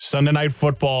 Sunday Night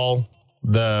Football,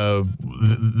 the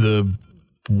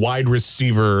wide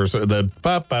receivers, the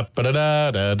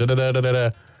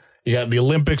you got the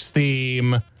Olympics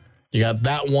theme, you got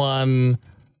that one.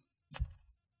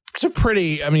 It's a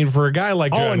pretty, for a guy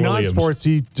like John Williams. Non-sports,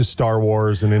 just Star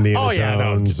Wars and Indiana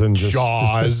Jones and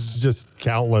Jaws, just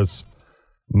countless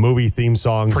movie theme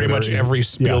songs. Pretty much every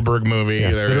Spielberg movie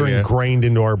that are ingrained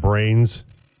into our brains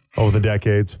over the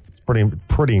decades. It's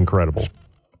pretty incredible.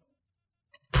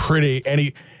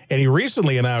 And he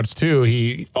recently announced too,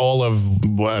 he all of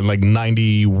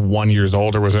 91 years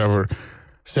old or whatever,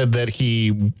 said that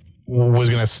he was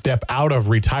going to step out of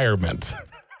retirement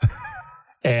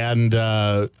and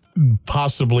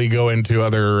possibly go into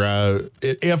other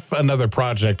if another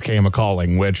project came a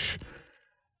calling, which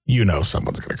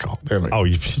someone's going to call. They're like,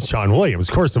 it's John Williams.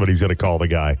 Of course somebody's going to call the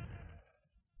guy.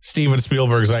 Steven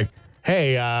Spielberg's like,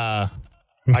 hey, I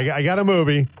got a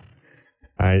movie.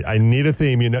 I need a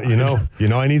theme.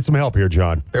 I need some help here,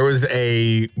 John. There was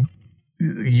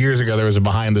years ago, there was a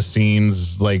behind the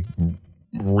scenes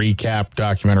recap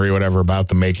documentary or whatever about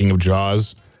the making of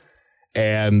Jaws.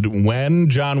 And when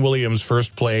John Williams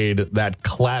first played that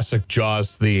classic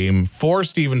Jaws theme for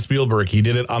Steven Spielberg, he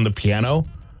did it on the piano,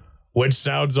 which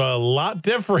sounds a lot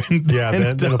different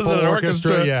than a full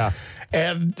orchestra. Yeah.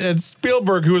 And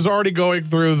Spielberg, who was already going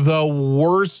through the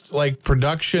worst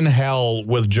production hell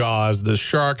with Jaws, the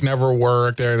shark never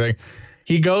worked, everything.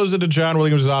 He goes into John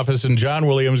Williams' office, and John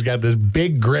Williams got this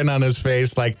big grin on his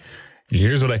face, like,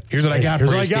 here's what I got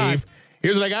for you, Steve.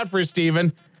 Here's what I got for you,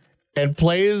 Steven. And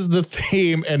plays the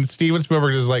theme, and Steven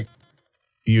Spielberg is like,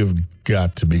 you've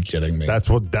got to be kidding me. That's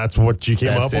what you came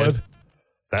up with?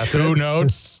 That's two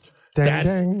notes.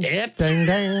 Dang, That's it. Dang,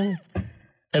 dang.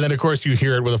 And then, of course, you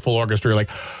hear it with a full orchestra. You're like,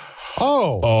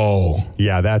 oh.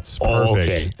 Yeah, that's perfect.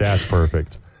 Okay. That's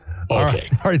perfect. Okay.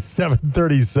 All right,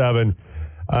 7:37.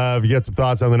 If you get some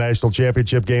thoughts on the national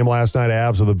championship game last night,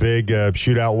 Avs with a big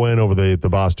shootout win over the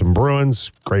Boston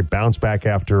Bruins. Great bounce back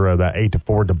after that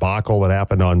 8-4 debacle that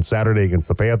happened on Saturday against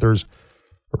the Panthers.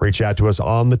 Reach out to us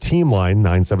on the team line,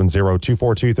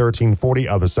 970-242-1340.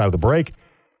 Other side of the break,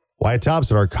 Wyatt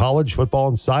Thompson, our college football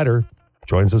insider,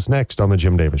 joins us next on the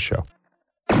Jim Davis Show.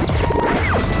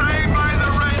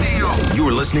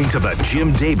 You're listening to the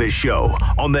Jim Davis Show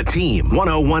on the Team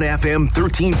 101 FM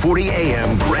 1340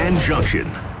 AM Grand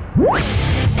Junction.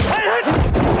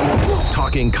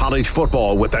 Talking college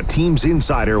football with the team's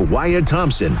insider Wyatt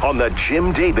Thompson on the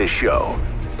Jim Davis Show.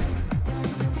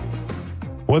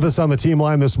 With us on the team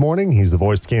line this morning, he's the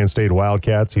voice of the Kansas State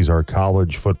Wildcats. He's our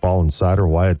college football insider,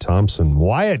 Wyatt Thompson.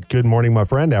 Wyatt, good morning, my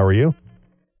friend. How are you?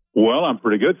 Well, I'm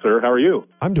pretty good, sir. How are you?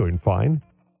 I'm doing fine.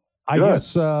 I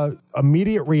guess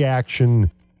immediate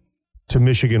reaction to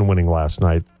Michigan winning last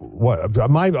night.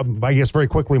 I guess very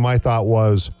quickly, my thought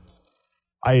was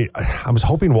I was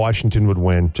hoping Washington would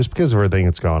win just because of everything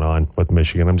that's gone on with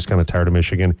Michigan. I'm just kind of tired of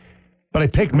Michigan. But I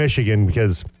picked Michigan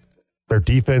because their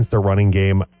defense, their running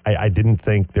game, I didn't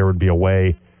think there would be a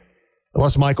way,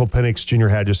 unless Michael Penix Jr.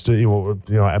 had just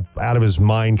out of his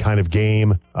mind kind of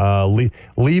game,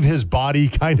 leave his body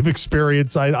kind of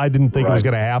experience. I didn't think it was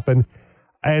going to happen.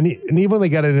 And even when they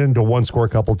got it into one score a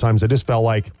couple of times, I just felt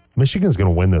like Michigan's going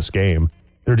to win this game.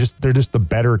 They're just the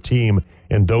better team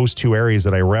in those two areas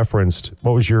that I referenced.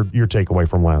 What was your takeaway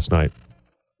from last night?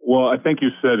 Well, I think you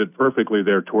said it perfectly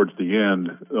there towards the end,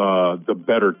 the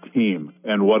better team.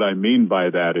 And what I mean by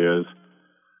that is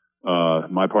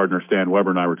my partner Stan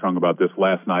Weber and I were talking about this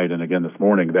last night and again this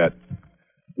morning, that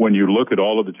when you look at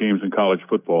all of the teams in college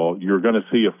football, you're going to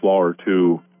see a flaw or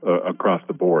two across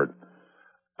the board.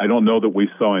 I don't know that we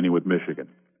saw any with Michigan.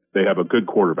 They have a good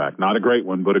quarterback, not a great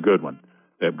one, but a good one.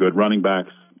 They have good running backs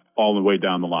all the way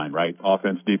down the line, right?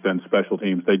 Offense, defense, special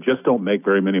teams. They just don't make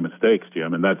very many mistakes,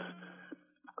 Jim. And that's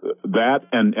that,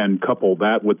 and couple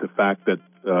that with the fact that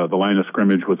the line of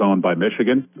scrimmage was owned by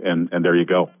Michigan, and there you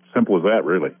go. Simple as that,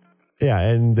 really. Yeah,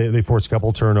 and they forced a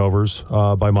couple turnovers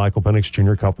by Michael Penix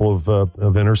Jr., a couple of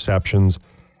interceptions.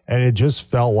 And it just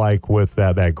felt like with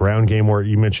that ground game where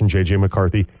you mentioned J.J.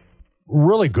 McCarthy,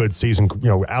 really good season,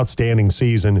 outstanding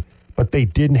season, but they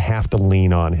didn't have to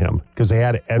lean on him because they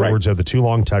had Edwards have the two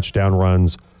long touchdown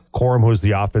runs. Corum, who was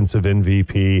the offensive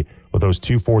MVP, with those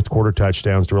two fourth-quarter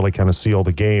touchdowns to really kind of seal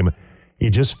the game. He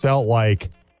just felt like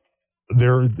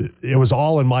it was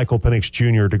all in Michael Penix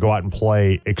Jr. to go out and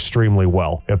play extremely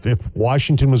well. If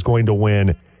Washington was going to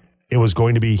win, it was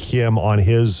going to be him on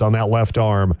that left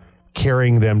arm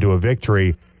carrying them to a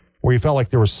victory, where he felt like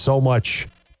there was so much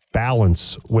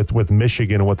balance with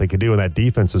Michigan and what they could do, and that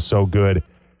defense is so good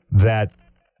that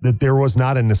there was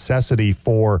not a necessity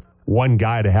for one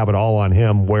guy to have it all on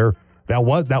him, where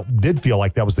that did feel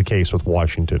like that was the case with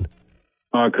Washington.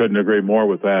 I couldn't agree more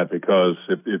with that, because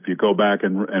if you go back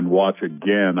and watch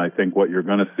again, I think what you're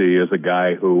going to see is a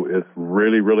guy who is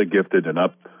really, really gifted, and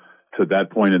up to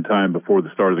that point in time before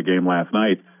the start of the game last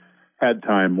night, had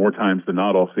time more times than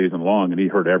not all season long, and he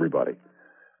hurt everybody.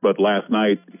 But last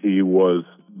night he was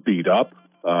beat up.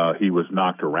 He was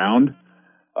knocked around.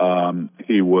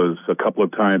 He was a couple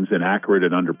of times inaccurate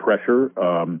and under pressure.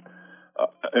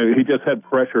 He just had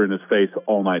pressure in his face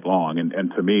all night long.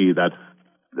 And to me,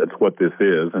 that's what this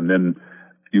is. And then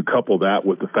you couple that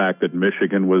with the fact that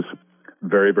Michigan was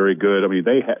very, very good. I mean,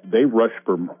 they rushed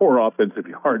for more offensive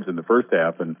yards in the first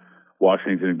half, and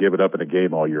Washington didn't give it up in a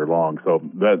game all year long. So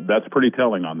that's pretty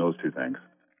telling on those two things.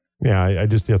 Yeah, I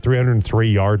just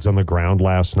 303 yards on the ground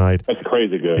last night. That's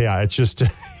crazy good. Yeah, it's just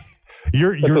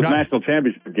you're a national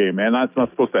championship game, man. That's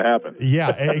not supposed to happen. Yeah,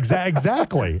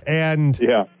 exactly. And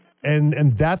yeah,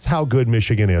 and that's how good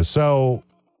Michigan is. So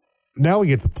now we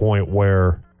get to the point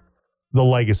where the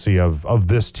legacy of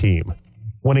this team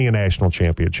winning a national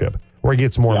championship, where it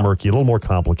gets more murky, a little more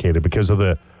complicated because of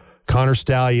the Connor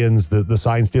Stallions, the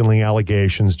sign stealing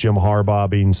allegations, Jim Harbaugh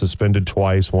being suspended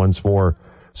twice, once for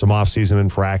some off-season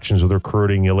infractions with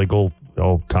recruiting, illegal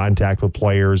contact with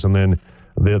players, and then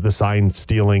the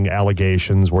sign-stealing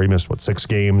allegations where he missed, 6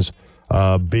 games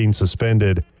being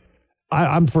suspended.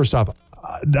 I'm first off,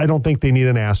 I don't think they need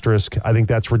an asterisk. I think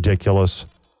that's ridiculous.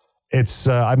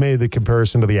 I made the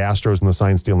comparison to the Astros and the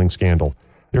sign stealing scandal.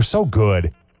 They're so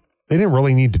good. They didn't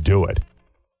really need to do it.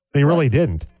 They really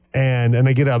didn't. And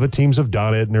I get other teams have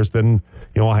done it, and there's been,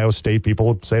 Ohio State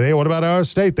people say, hey, what about Ohio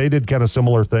State? They did kind of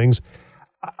similar things.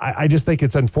 I just think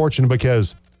it's unfortunate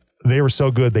because they were so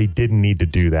good they didn't need to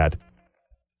do that.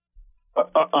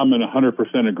 I'm in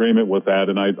 100% agreement with that,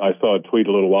 and I saw a tweet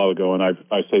a little while ago, and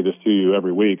I say this to you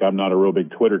every week. I'm not a real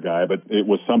big Twitter guy, but it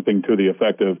was something to the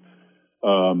effect of,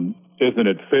 isn't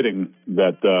it fitting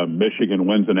that Michigan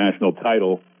wins a national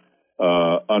title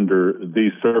under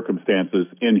these circumstances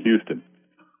in Houston?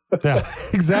 Yeah,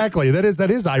 exactly. That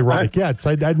is ironic. Yeah, I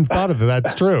hadn't thought of it.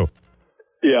 That's true.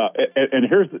 Yeah, and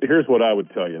here's what I would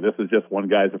tell you. This is just one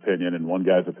guy's opinion and one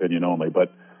guy's opinion only.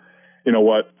 But you know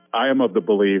what? I am of the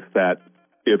belief that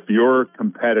if you're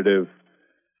competitive,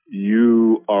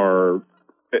 you are.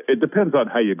 It depends on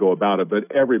how you go about it,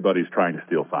 but everybody's trying to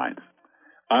steal signs.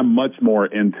 I'm much more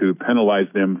into penalize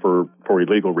them for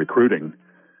illegal recruiting,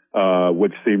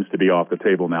 which seems to be off the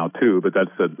table now too. But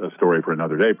that's a story for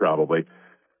another day, probably.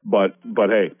 But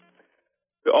hey,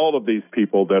 all of these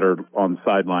people that are on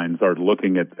sidelines are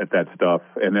looking at that stuff,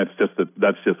 and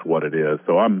that's just what it is.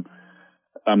 So I'm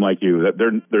like you. That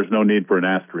there's no need for an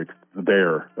asterisk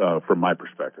there from my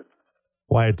perspective.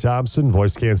 Wyatt Thompson,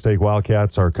 voice Kansas State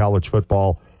Wildcats, our college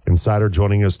football insider,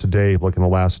 joining us today, looking at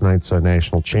last night's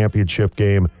national championship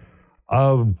game.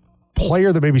 A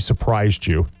player that maybe surprised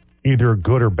you, either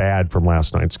good or bad, from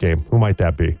last night's game. Who might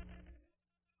that be?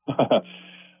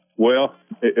 Well,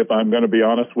 if I'm going to be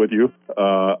honest with you,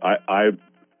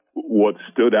 what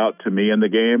stood out to me in the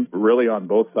game, really on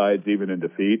both sides, even in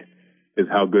defeat, is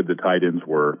how good the tight ends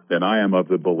were. And I am of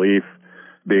the belief,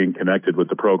 being connected with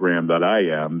the program that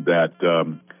I am,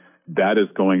 that is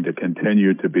going to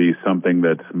continue to be something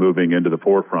that's moving into the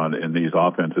forefront in these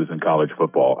offenses in college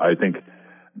football. I think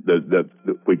that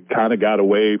we kind of got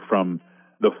away from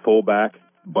the fullback,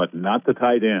 but not the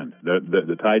tight end.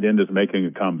 The tight end is making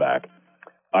a comeback.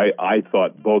 I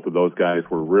thought both of those guys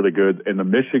were really good. And the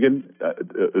Michigan,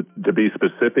 to be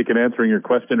specific in answering your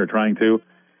question or trying to,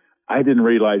 I didn't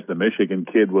realize the Michigan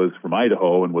kid was from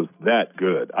Idaho and was that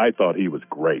good. I thought he was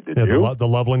great. Did you? The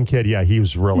Loveland kid, yeah, he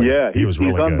was really good. He's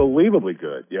unbelievably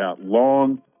good. Yeah,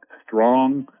 long,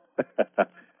 strong.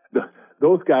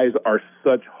 Those guys are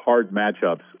such hard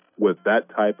matchups with that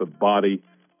type of body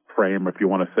frame, if you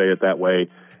want to say it that way,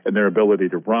 and their ability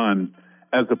to run,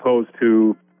 as opposed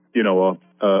to,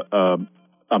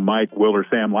 a Mike, Will, or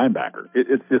Sam linebacker.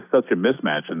 It's just such a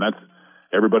mismatch, and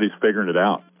everybody's figuring it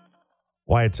out.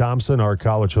 Wyatt Thompson, our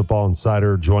college football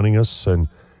insider, joining us.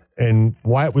 And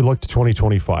Wyatt, we look to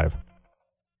 2025.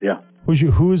 Yeah.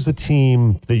 Who is the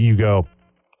team that you go,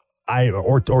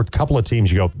 or a couple of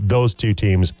teams you go, those two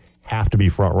teams have to be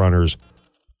front runners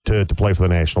to play for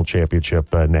the national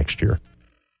championship next year?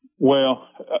 Well,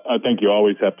 I think you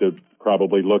always have to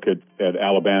probably look at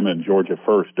Alabama and Georgia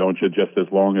first, don't you? Just as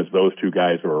long as those two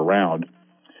guys are around.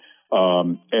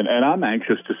 And I'm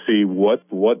anxious to see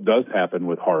what does happen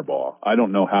with Harbaugh. I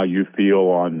don't know how you feel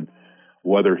on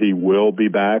whether he will be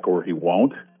back or he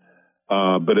won't,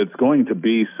 but it's going to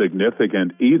be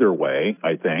significant either way,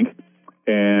 I think.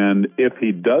 And if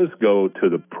he does go to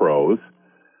the pros,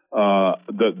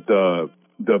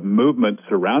 the movement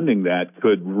surrounding that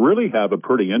could really have a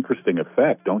pretty interesting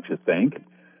effect, don't you think?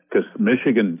 Because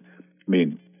Michigan,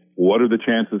 what are the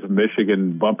chances of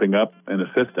Michigan bumping up an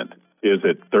assistant? Is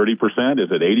it 30%? Is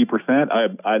it 80%?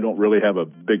 I don't really have a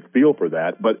big feel for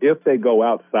that. But if they go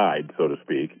outside, so to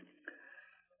speak,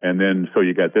 and then so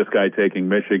you got this guy taking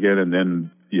Michigan, and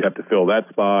then you have to fill that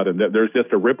spot, and there's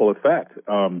just a ripple effect.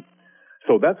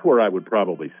 So that's where I would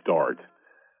probably start.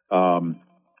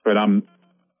 But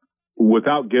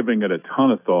without giving it a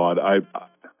ton of thought,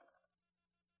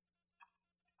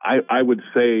 I would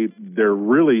say there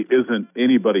really isn't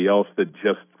anybody else that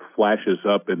just flashes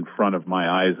up in front of my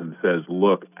eyes and says,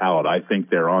 look out, I think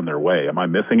they're on their way. Am I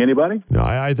missing anybody? No,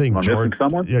 I think missing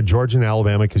someone? Yeah, Georgia and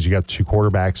Alabama, because you got two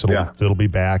quarterbacks that'll be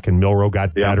back, and Milroe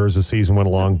got better as the season went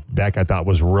along. Beck, I thought,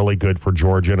 was really good for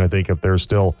Georgia, and I think if there's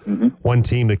still one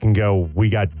team that can go, we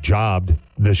got jobbed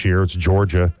this year, it's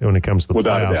Georgia when it comes to the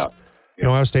Without playoffs. a doubt.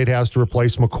 Ohio State has to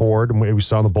replace McCord, and we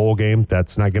saw in the bowl game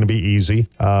that's not going to be easy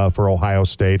for Ohio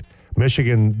State.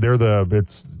 Michigan,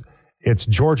 it's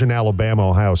Georgia and Alabama,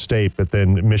 Ohio State, but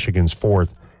then Michigan's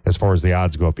fourth as far as the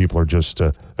odds go. People are just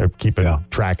keeping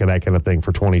track of that kind of thing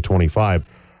for 2025.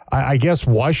 I guess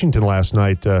Washington last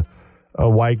night,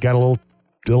 White got a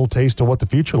little taste of what the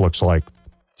future looks like,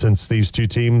 since these two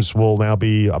teams will now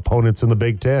be opponents in the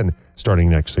Big Ten starting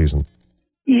next season.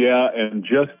 Yeah, and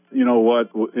just, you know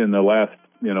what, in the last,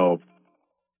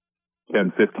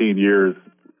 10, 15 years,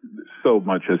 so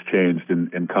much has changed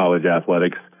in college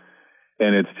athletics.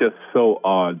 And it's just so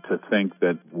odd to think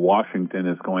that Washington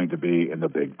is going to be in the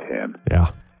Big Ten.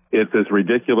 Yeah. It's as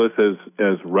ridiculous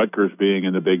as Rutgers being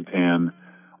in the Big Ten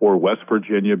or West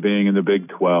Virginia being in the Big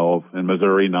 12 and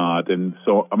Missouri not. And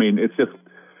so, I mean, it's just,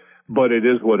 but it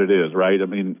is what it is, right? I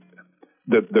mean,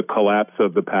 the collapse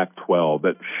of the Pac-12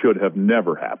 that should have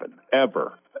never happened,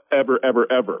 ever.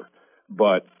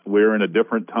 But we're in a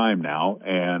different time now,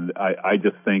 and I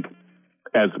just think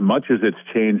as much as it's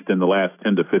changed in the last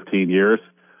 10 to 15 years,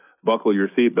 buckle your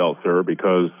seatbelt, sir,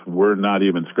 because we're not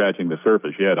even scratching the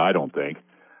surface yet, I don't think.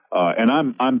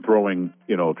 And I'm throwing,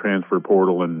 transfer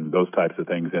portal and those types of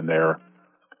things in there,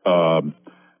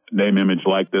 name, image,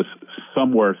 likeness,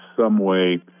 somewhere, some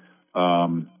way.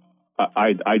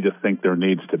 I just think there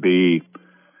needs to be,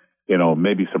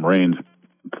 maybe some reins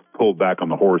pulled back on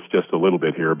the horse just a little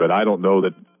bit here, but I don't know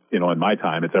that, in my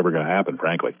time it's ever going to happen,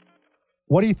 frankly.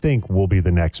 What do you think will be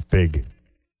the next big,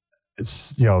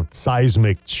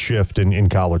 seismic shift in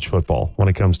college football when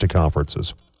it comes to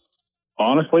conferences?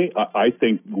 Honestly, I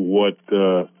think what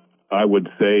I would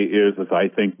say is I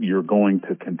think you're going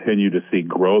to continue to see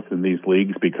growth in these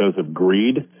leagues because of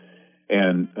greed,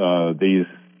 and these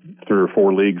 3 or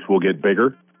 4 leagues will get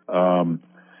bigger,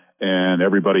 and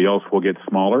everybody else will get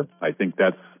smaller. I think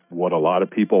that's what a lot of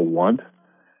people want.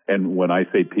 And when I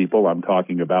say people, I'm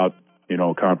talking about,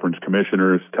 conference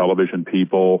commissioners, television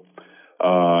people,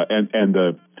 and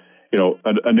the,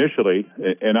 initially,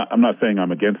 and I'm not saying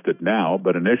I'm against it now,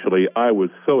 but initially I was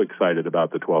so excited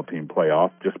about the 12-team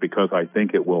playoff just because I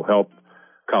think it will help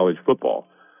college football.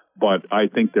 But I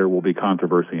think there will be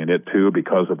controversy in it too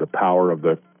because of the power of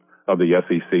the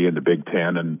SEC and the Big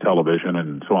Ten and television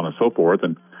and so on and so forth.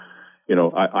 And,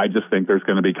 I just think there's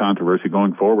going to be controversy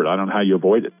going forward. I don't know how you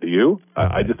avoid it. Do you?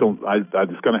 I just don't.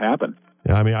 It's going to happen.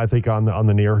 Yeah, I mean, I think on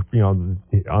the near,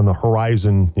 on the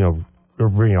horizon,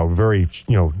 very,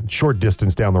 short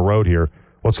distance down the road here,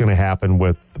 what's going to happen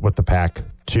with the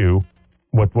Pac-2?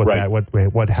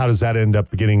 How does that end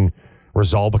up getting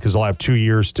resolved? Because they'll have 2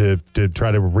 years to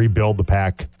try to rebuild the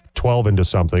Pac-12 into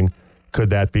something. Could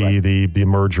that be the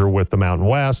merger with the Mountain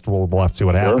West? We'll have to see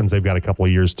what happens. They've got a couple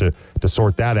of years to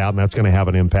sort that out, and that's going to have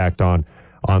an impact on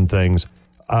things.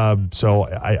 So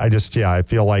I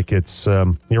feel like it's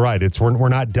you're right. We're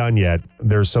not done yet.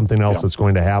 There's something else that's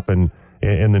going to happen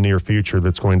in the near future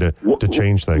that's going to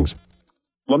change things.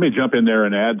 Let me jump in there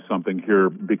and add something here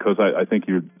because I think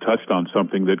you touched on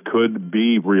something that could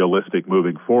be realistic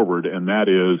moving forward, and that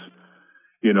is,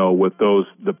 with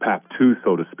the Pac-2,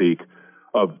 so to speak,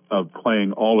 of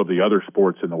playing all of the other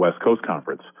sports in the West Coast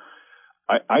Conference.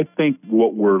 I think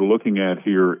what we're looking at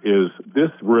here is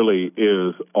this really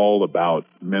is all about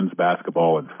men's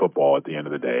basketball and football at the end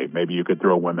of the day. Maybe you could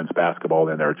throw women's basketball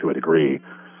in there to a degree.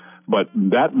 But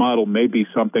that model may be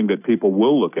something that people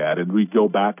will look at, and we go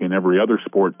back in every other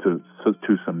sport to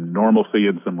some normalcy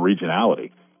and some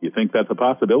regionality. You think that's a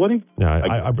possibility?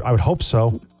 Yeah, I would hope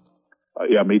so.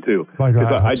 Yeah, me too.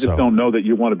 I just don't know that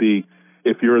you want to be,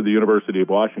 if you're the University of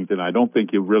Washington, I don't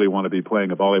think you really want to be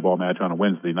playing a volleyball match on a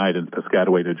Wednesday night in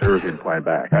Piscataway, New Jersey, and flying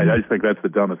back. I just think that's the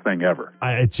dumbest thing ever.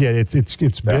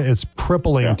 It's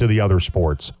crippling to the other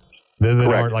sports that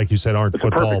aren't, like you said, aren't it's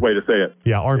football. A perfect way to say it.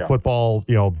 Yeah, aren't football.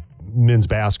 Men's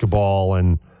basketball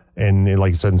and like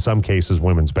you said, in some cases,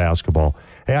 women's basketball.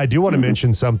 Hey, I do want to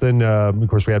mention something. Of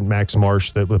course, we had Max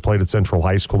Marsh that played at Central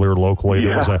High School here locally.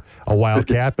 That was a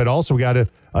Wildcat, but also we got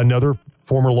another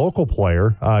former local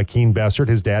player, Keen Bessert.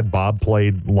 His dad, Bob,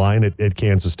 played line at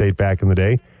Kansas State back in the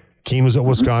day. Keen was at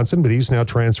Wisconsin, but he's now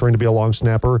transferring to be a long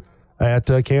snapper at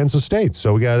Kansas State.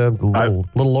 So we got a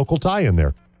little local tie in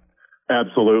there.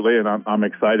 Absolutely, and I'm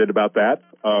excited about that.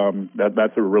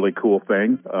 That's a really cool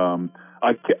thing.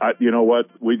 You know what?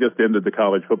 We just ended the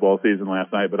college football season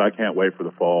last night, but I can't wait for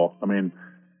the fall. I mean,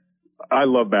 I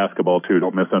love basketball too.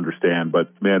 Don't misunderstand, but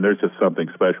man, there's just something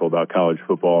special about college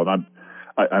football, and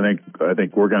I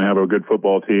think we're going to have a good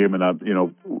football team, and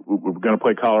we're going to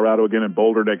play Colorado again in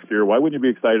Boulder next year. Why wouldn't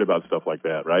you be excited about stuff like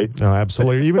that, right? No,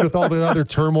 absolutely. Even with all the other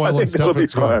turmoil and stuff,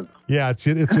 it's fun. Yeah, it's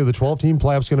the 12-team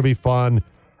playoff's going to be fun.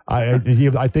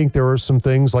 I think there are some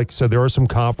things, like you said, there are some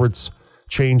conference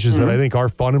changes that I think are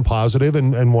fun and positive,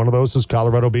 and one of those is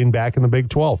Colorado being back in the Big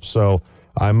 12. So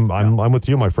I'm with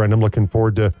you, my friend. I'm looking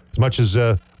forward to, as much as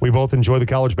we both enjoy the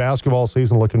college basketball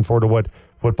season, looking forward to what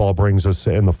football brings us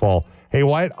in the fall. Hey,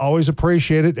 Wyatt, always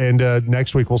appreciate it. And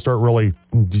next week we'll start really,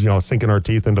 sinking our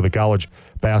teeth into the college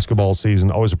basketball season.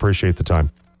 Always appreciate the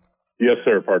time. Yes,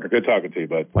 sir, partner. Good talking to you,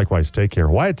 bud. Likewise. Take care.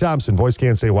 Wyatt Thompson, voice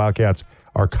Kansas State Wildcats,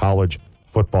 our college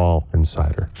Football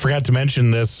Insider. Forgot to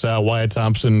mention this Wyatt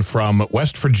Thompson from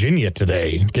West Virginia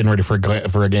today, getting ready for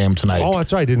a game tonight. Oh,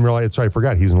 that's right. I didn't realize. That's right. I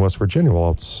forgot he's in West Virginia.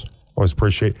 Well, it's always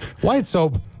appreciate Wyatt.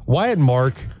 Wyatt and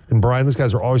Mark and Brian, these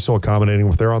guys are always so accommodating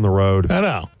if they're on the road. I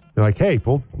know. They're like, hey,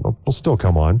 we'll still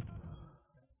come on.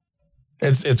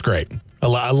 It's great. I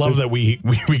love that we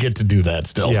get to do that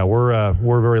still. Yeah,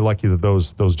 we're very lucky that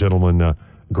those gentlemen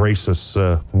grace us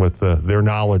with their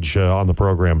knowledge on the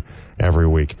program every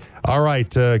week. All right,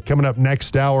 coming up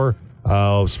next hour,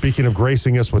 speaking of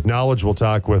gracing us with knowledge, we'll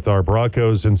talk with our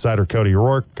Broncos insider Cody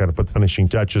O'Rourke, kind of put the finishing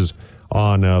touches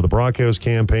on the Broncos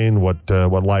campaign,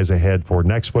 what lies ahead for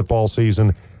next football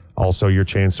season. Also, your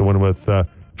chance to win with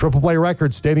Triple Play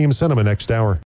Records Stadium Cinema next hour.